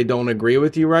world if they don't agree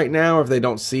with you right now, or if they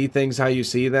don't see things how you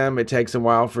see them. It takes a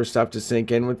while for stuff to sink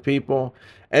in with people.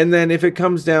 And then if it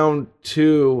comes down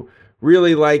to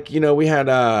really, like, you know, we had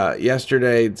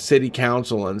yesterday city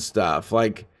council and stuff,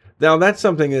 like, now that's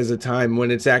something, is a time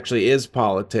when it's actually is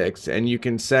politics, and you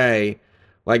can say,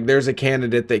 like, there's a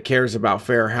candidate that cares about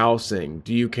fair housing.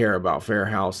 Do you care about fair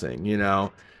housing? You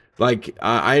know, like,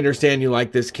 I understand you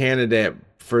like this candidate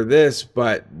for this,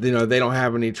 but, you know, they don't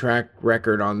have any track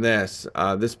record on this.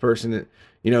 This person,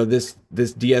 you know, this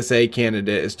DSA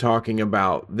candidate is talking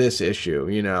about this issue,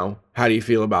 you know, how do you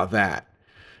feel about that?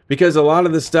 Because a lot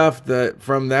of the stuff that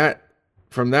from that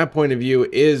point of view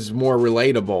is more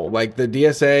relatable. Like the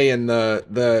DSA and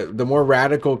the more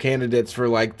radical candidates for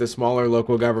like the smaller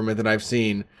local government that I've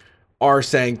seen are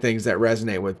saying things that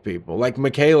resonate with people. Like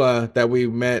Michaela that we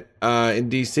met in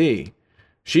DC.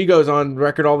 She goes on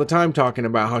record all the time talking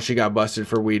about how she got busted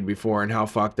for weed before and how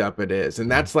fucked up it is. And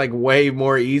that's like way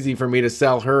more easy for me to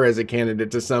sell her as a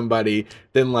candidate to somebody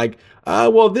than like,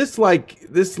 well, this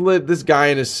guy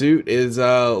in a suit is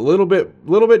a little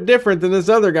bit different than this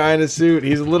other guy in a suit.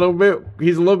 He's a little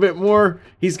bit more,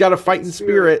 he's got a fighting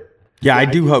spirit. Yeah, I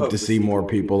do hope to see more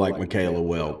people like Michaela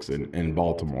Wilkes in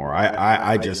Baltimore.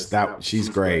 I just, she's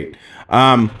great.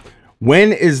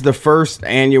 When is the first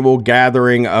annual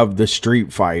gathering of the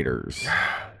Street Fighters?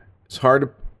 It's hard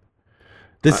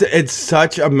to. It's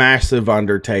such a massive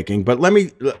undertaking, but let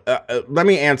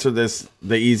me answer this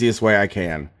the easiest way I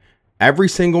can. Every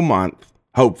single month,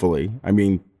 hopefully, I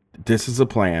mean, this is a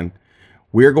plan.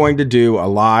 We're going to do a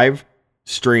live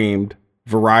streamed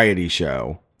variety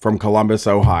show from Columbus,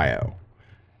 Ohio,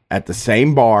 at the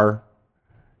same bar,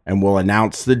 and we'll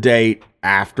announce the date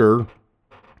after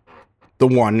the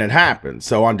one that happened.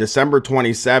 So on December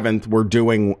 27th, we're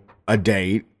doing a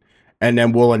date, and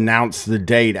then we'll announce the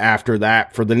date after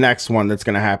that for the next one that's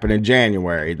going to happen in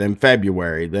January, then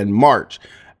February, then March.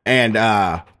 And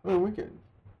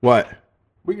what?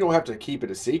 We don't have to keep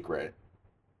it a secret.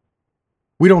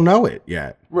 We don't know it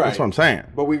yet. Right. That's what I'm saying.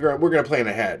 But we're going to plan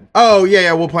ahead. Oh,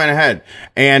 yeah, we'll plan ahead.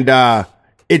 And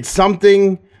it's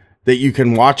something that you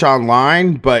can watch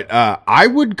online, but I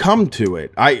would come to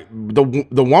it.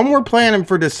 The one we're planning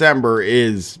for December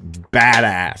is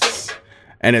badass,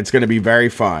 and it's going to be very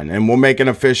fun. And we'll make an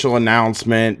official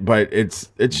announcement, but it's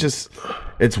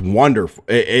wonderful.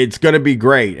 It's going to be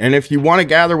great. And if you want to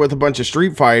gather with a bunch of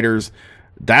Street Fighters,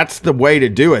 that's the way to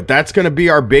do it. That's going to be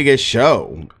our biggest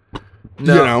show.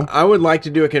 No, you know? I would like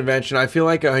to do a convention. I feel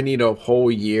like I need a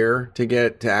whole year to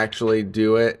get to actually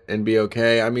do it and be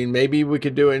okay. I mean, maybe we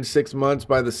could do it in 6 months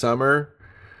by the summer.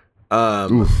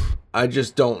 I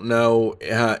just don't know.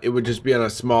 It would just be on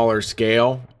a smaller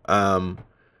scale. But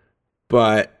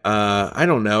I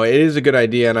don't know. It is a good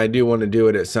idea, and I do want to do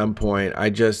it at some point. I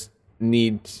just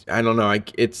need, I don't know.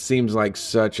 It seems like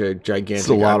such a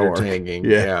gigantic undertaking.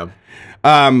 Yeah.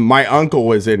 My uncle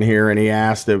was in here and he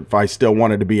asked if I still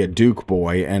wanted to be a Duke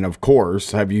boy. And of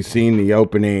course, have you seen the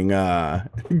opening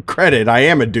credit? I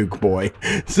am a Duke boy.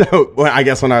 So I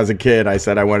guess when I was a kid, I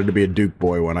said I wanted to be a Duke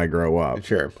boy when I grow up.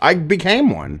 Sure. I became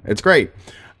one. It's great.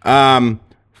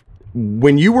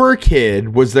 When you were a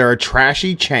kid, was there a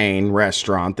trashy chain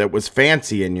restaurant that was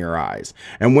fancy in your eyes?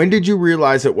 And when did you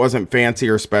realize it wasn't fancy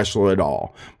or special at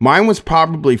all? Mine was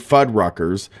probably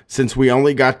Fuddruckers, since we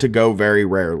only got to go very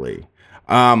rarely.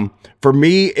 For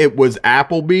me, it was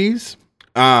Applebee's.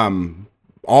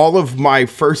 All of my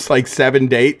first 7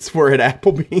 dates were at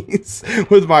Applebee's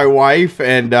with my wife,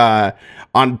 and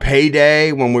on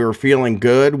payday, when we were feeling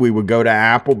good, we would go to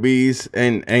Applebee's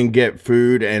and get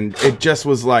food. And it just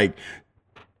was like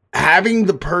having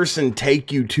the person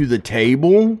take you to the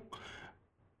table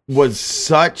was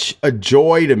such a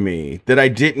joy to me that I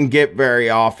didn't get very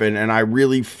often. And I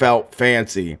really felt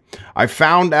fancy. I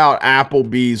found out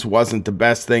Applebee's wasn't the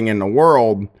best thing in the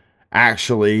world,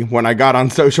 actually, when I got on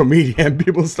social media and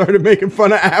people started making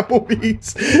fun of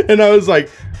Applebee's. And I was like,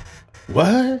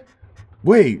 what?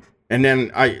 Wait. And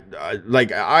then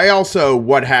I also,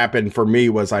 what happened for me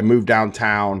was I moved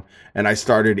downtown and I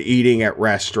started eating at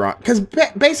restaurants. Because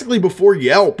basically before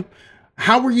Yelp,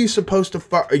 how were you supposed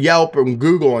to Yelp and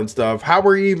Google and stuff? How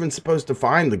were you even supposed to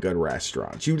find the good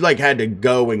restaurants? You had to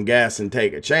go and guess and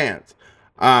take a chance.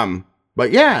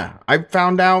 But yeah, I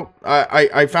found out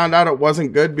I found out it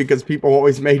wasn't good because people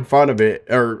always made fun of it,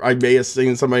 or I may have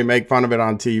seen somebody make fun of it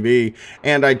on TV.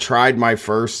 And I tried my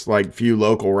first few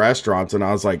local restaurants, and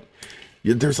I was like,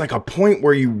 there's a point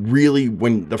where you really,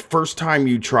 when the first time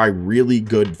you try really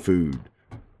good food,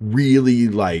 really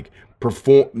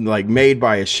made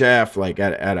by a chef, at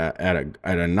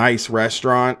a nice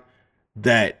restaurant,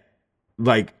 that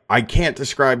I can't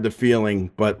describe the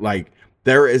feeling, but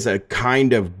there is a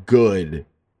kind of good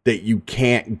that you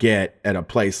can't get at a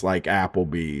place like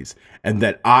Applebee's, and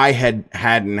that I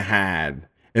hadn't had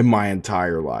in my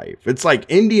entire life. It's like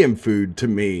Indian food to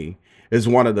me is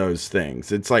one of those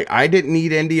things. It's I didn't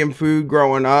eat Indian food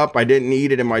growing up. I didn't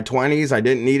eat it in my 20s. I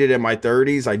didn't eat it in my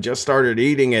 30s. I just started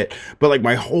eating it. But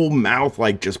my whole mouth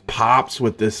just pops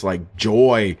with this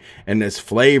joy and this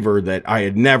flavor that I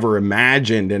had never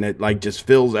imagined. And it just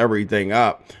fills everything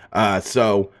up.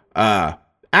 So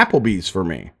Applebee's for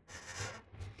me.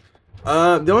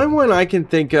 The only one I can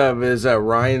think of is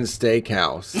Ryan's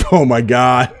Steakhouse. Oh my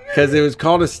God. Because it was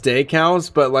called a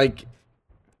steakhouse, but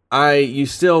you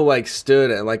still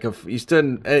stood at you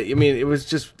stood. I mean, it was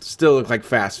just still looked like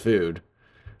fast food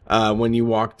when you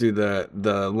walked through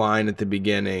the line at the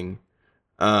beginning.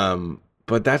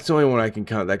 But that's the only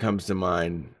one that comes to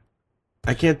mind.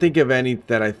 I can't think of any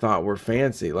that I thought were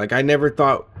fancy.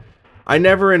 I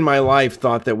never in my life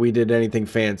thought that we did anything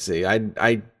fancy. I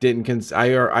didn't.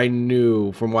 I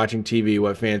knew from watching TV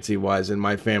what fancy was, and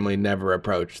my family never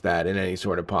approached that in any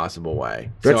sort of possible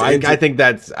way. So I think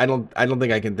that's. I don't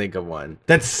think I can think of one.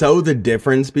 That's so the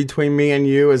difference between me and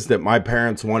you is that my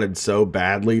parents wanted so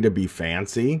badly to be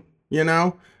fancy.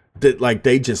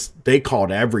 That they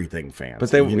called everything fancy.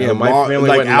 But my family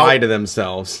wouldn't lie to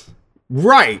themselves.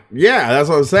 Right. Yeah, that's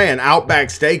what I was saying. Outback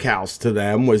Steakhouse to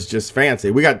them was just fancy.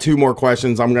 We got 2 more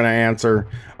questions I'm going to answer.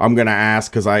 I'm going to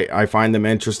ask because I find them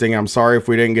interesting. I'm sorry if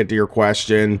we didn't get to your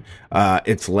question.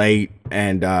 It's late,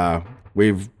 and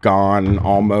we've gone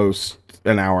almost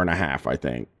an hour and a half, I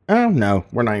think. Oh, no,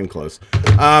 we're not even close.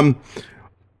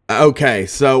 Okay,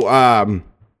 so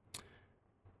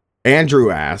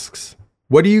Andrew asks,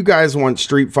 what do you guys want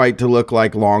Street Fight to look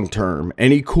like long term?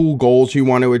 Any cool goals you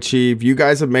want to achieve? You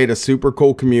guys have made a super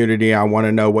cool community. I want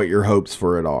to know what your hopes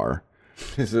for it are.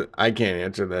 I can't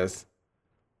answer this.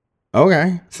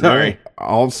 Okay. Sorry.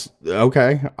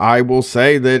 Okay. I will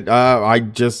say that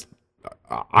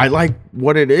I like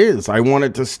what it is. I want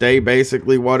it to stay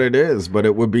basically what it is, but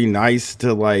it would be nice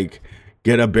to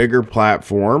get a bigger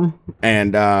platform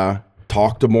and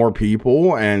talk to more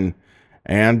people and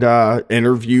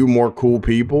interview more cool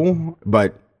people.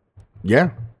 But yeah,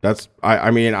 that's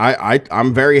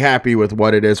I'm very happy with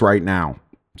what it is right now.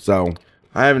 So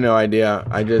I have no idea.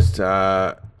 I just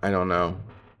I don't know.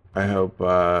 I hope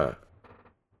I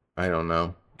don't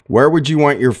know. Where would you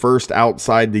want your first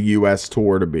outside the US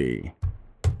tour to be?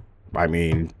 I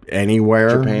mean,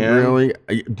 anywhere. Japan? Really?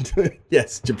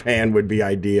 Yes, Japan would be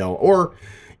ideal. Or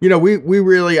we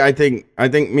really, I think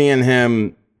me and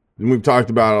him, and we've talked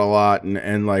about it a lot,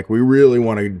 and we really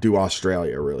want to do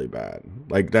Australia really bad.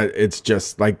 That, it's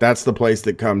just that's the place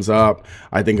that comes up.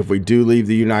 I think if we do leave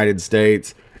the United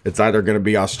States, it's either going to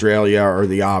be Australia or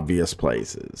the obvious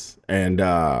places. And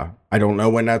I don't know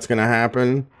when that's going to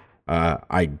happen.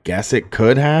 I guess it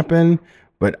could happen,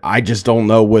 but I just don't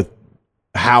know with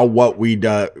how what we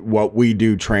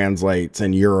do translates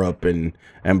in Europe and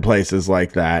places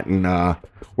like that. And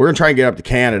we're gonna try and get up to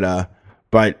Canada,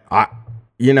 but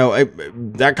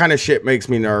that kind of shit makes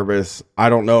me nervous. I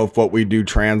don't know if what we do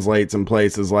translates in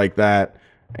places like that,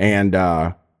 and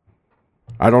I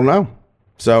don't know.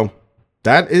 So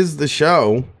that is the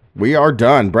show. We are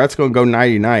done. Brett's gonna go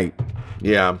nighty night.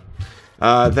 Yeah.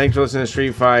 Thanks for listening to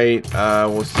Street Fight.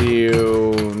 We'll see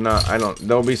you.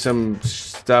 There'll be some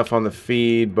stuff on the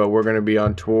feed, but we're gonna be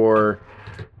on tour.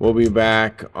 We'll be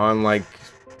back on like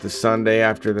the Sunday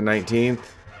after the 19th,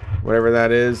 whatever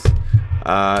that is.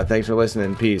 Thanks for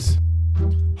listening. Peace.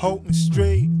 Houghton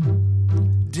Street,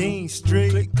 Dean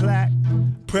Street, Click Clack,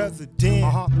 President,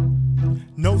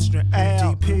 Nostrand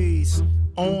Ave, DPs,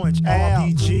 Orange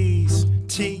RPGs,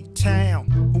 T-Town,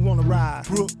 who wanna ride?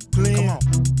 Brooklyn,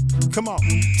 come on.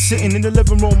 Sitting in the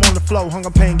living room on the floor,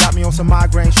 hunger pain got me on some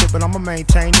migraine shit, but I'ma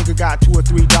maintain. Nigga got $2 or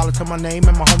 $3 to my name,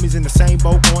 and my homies in the same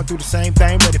boat, going through the same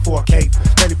thing, ready for a cape,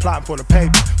 steady plotting for the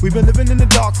paper. We've been living in the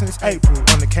dark since April,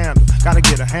 on the candle, gotta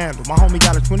get a handle. My homie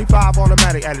got a 25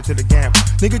 automatic added to the gamble.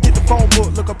 Nigga get the phone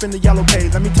book, look up in the yellow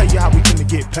page, let me tell you how we finna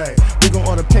get paid. We gon'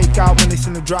 order takeout when they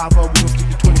send the driver, we gon' stick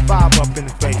the 25 up in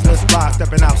the face. Let's fly,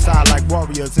 stepping outside like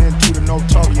warriors into the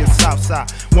notorious south side.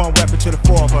 One weapon to the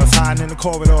four of us, hiding in the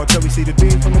corridor till we see the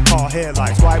beam from the car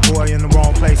headlights. White boy in the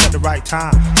wrong place at the right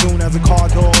time. Soon as the car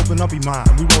door open up, he mine.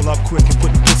 We roll up quick and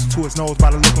put the pistol to his nose.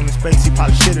 By the look on his face, he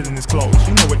probably shitted in his clothes.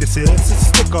 You know what this is? It's a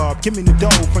stick up. Give me the dough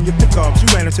from your pickups. You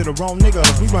ran into the wrong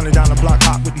niggas. We running down the block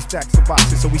hot with these stacks of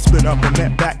boxes, so we split up and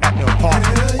met back at the apartment.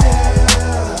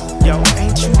 Hell yeah. Yo,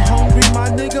 ain't you hungry, my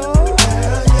nigga?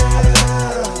 Hell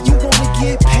yeah. You wanna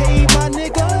get paid, my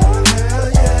nigga? Hell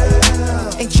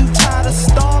yeah. Ain't you tired of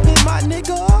starving, my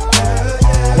nigga? Hell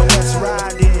yeah. Well, let's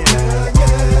ride in.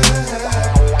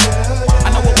 I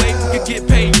know a way we could get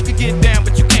paid, you could get down,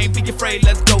 but you can't be afraid.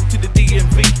 Let's go to the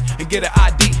DMV and get an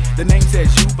ID. The name says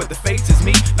you, but the face is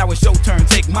me. Now it's your turn,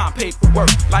 take my paperwork.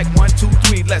 Like 1, 2,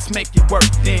 3, let's make it work.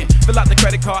 Then fill out the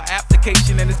credit card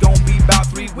application, and it's gonna be about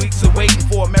 3 weeks of waiting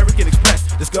for American Express,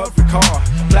 Discovery Card,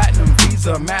 Platinum,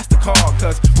 Visa, MasterCard.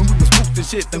 Cause when we was boosting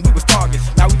shit, then we was targets.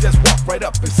 Now we just walk right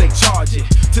up and say charge it.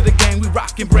 To the game, we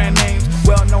rockin' brand names,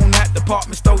 well known at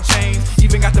department store chains.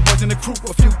 Even got the boys in the crew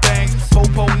for a few things.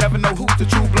 Popo never know who's the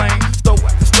true blame. Store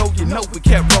after store, you know we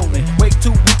kept rolling. Wait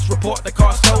 2 weeks, report the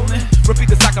car stolen. Repeat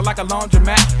the cycle like a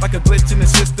laundromat, like a glitch in the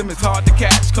system. It's hard to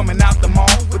catch. Coming out the mall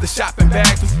with a shopping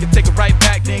bag, so we can take it right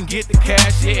back, then get the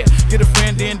cash. Yeah, get a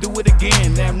friend, then do it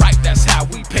again. Damn right, that's how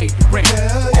we pay the rent.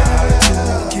 Hell yeah,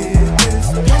 to get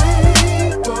this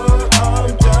paper,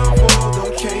 I'm down for the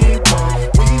caper.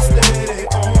 We steady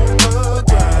on the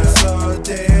grind, so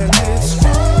daily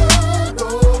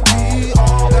struggle. We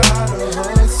all gotta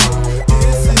hustle.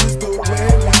 This is the way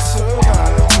we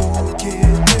survive. To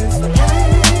get this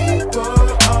paper,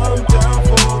 I'm down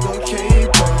for the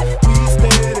caper. We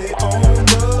steady on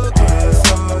the grind,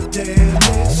 so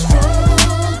daily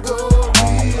struggle.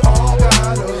 We all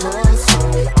gotta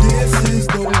hustle. This is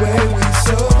the way we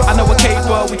survive. I know a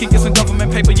caper, we can get some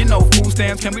government paper, you know, food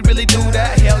stamps. Can we really do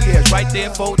that? Hell yeah, it's right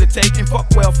there for the taking. Fuck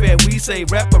welfare, we say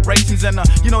reparations and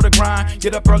you know the grind.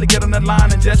 Get up early, get on the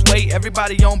line and just wait.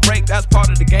 Everybody on break, that's part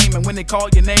of the game. And when they call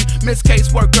your name, Miss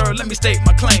Caseworker, let me state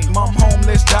my claim. I'm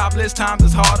homeless, jobless, times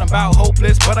is hard, I'm about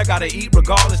hopeless, but I gotta eat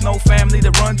regardless. No family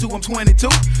to run to, I'm 22.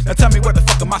 Now tell me what the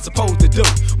fuck am I supposed to do?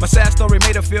 My sad story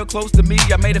made her feel close to me.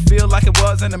 I made her feel like it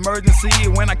was an emergency.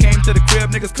 When I came to the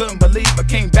crib, niggas couldn't believe I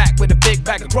came back with a big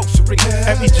bag of groceries.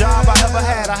 Every job I ever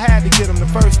had, I had to get them. The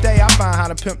first day I found how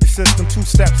to pimp the system. 2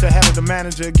 steps ahead of the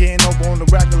manager, getting over on the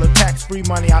regular, tax-free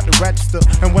money out the register.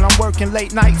 And when I'm working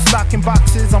late nights, stocking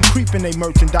boxes, I'm creeping they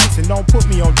merchandise. And don't put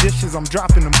me on dishes, I'm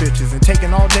dropping them bitches. And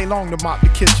taking all day long to mop the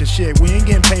kitchen. Shit, we ain't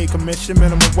getting paid commission,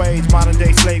 minimum wage, modern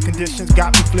day slave conditions.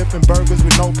 Got me flipping burgers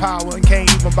with no power, and can't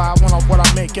even buy one off what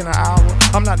I make in an hour.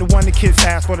 I'm not the one the kids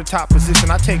ask for the top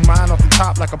position. I take mine off the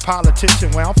top like a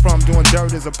politician. Where I'm from, doing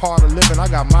dirt is a part of living. I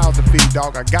got miles to feed,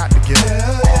 dog, I got to get it.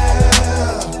 Hell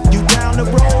yeah. You down the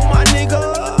road, my nigga?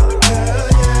 Hell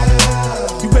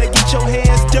yeah. You better get your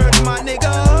hands dirty, my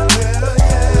nigga. Hell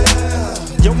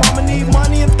yeah. Your mama need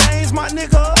money and things, my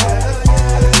nigga. Hell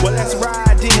yeah. Well, let's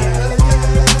ride in.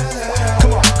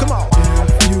 Come on, come on.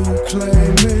 If you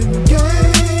claiming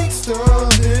gangsta,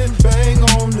 then bang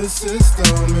on the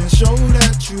system and show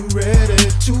that you ready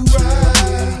to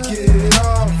ride. Get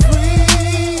our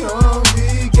freedom,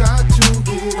 we got to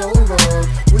get over.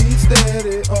 We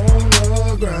steady on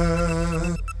the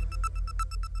grind.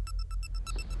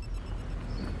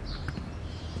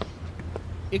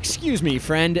 Excuse me,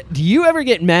 friend. Do you ever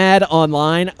get mad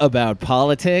online about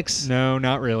politics? No,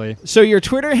 not really. So your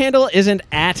Twitter handle isn't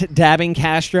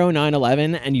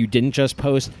 @DabbingCastro911 and you didn't just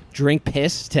post drink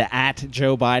piss to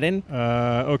 @Joe Biden?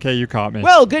 Okay, you caught me.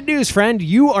 Well, good news, friend.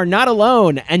 You are not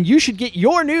alone, and you should get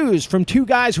your news from two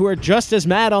guys who are just as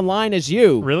mad online as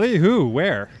you. Really? Who?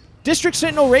 Where? District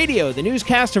Sentinel Radio, the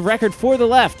newscast of record for the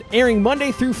left, airing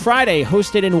Monday through Friday,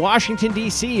 hosted in Washington,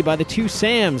 D.C. by the two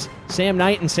Sams, Sam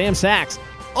Knight and Sam Sachs.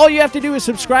 All you have to do is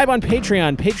subscribe on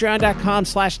Patreon,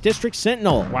 patreon.com/District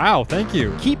Sentinel. Wow, thank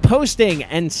you. Keep posting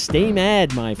and stay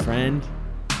mad, my friend.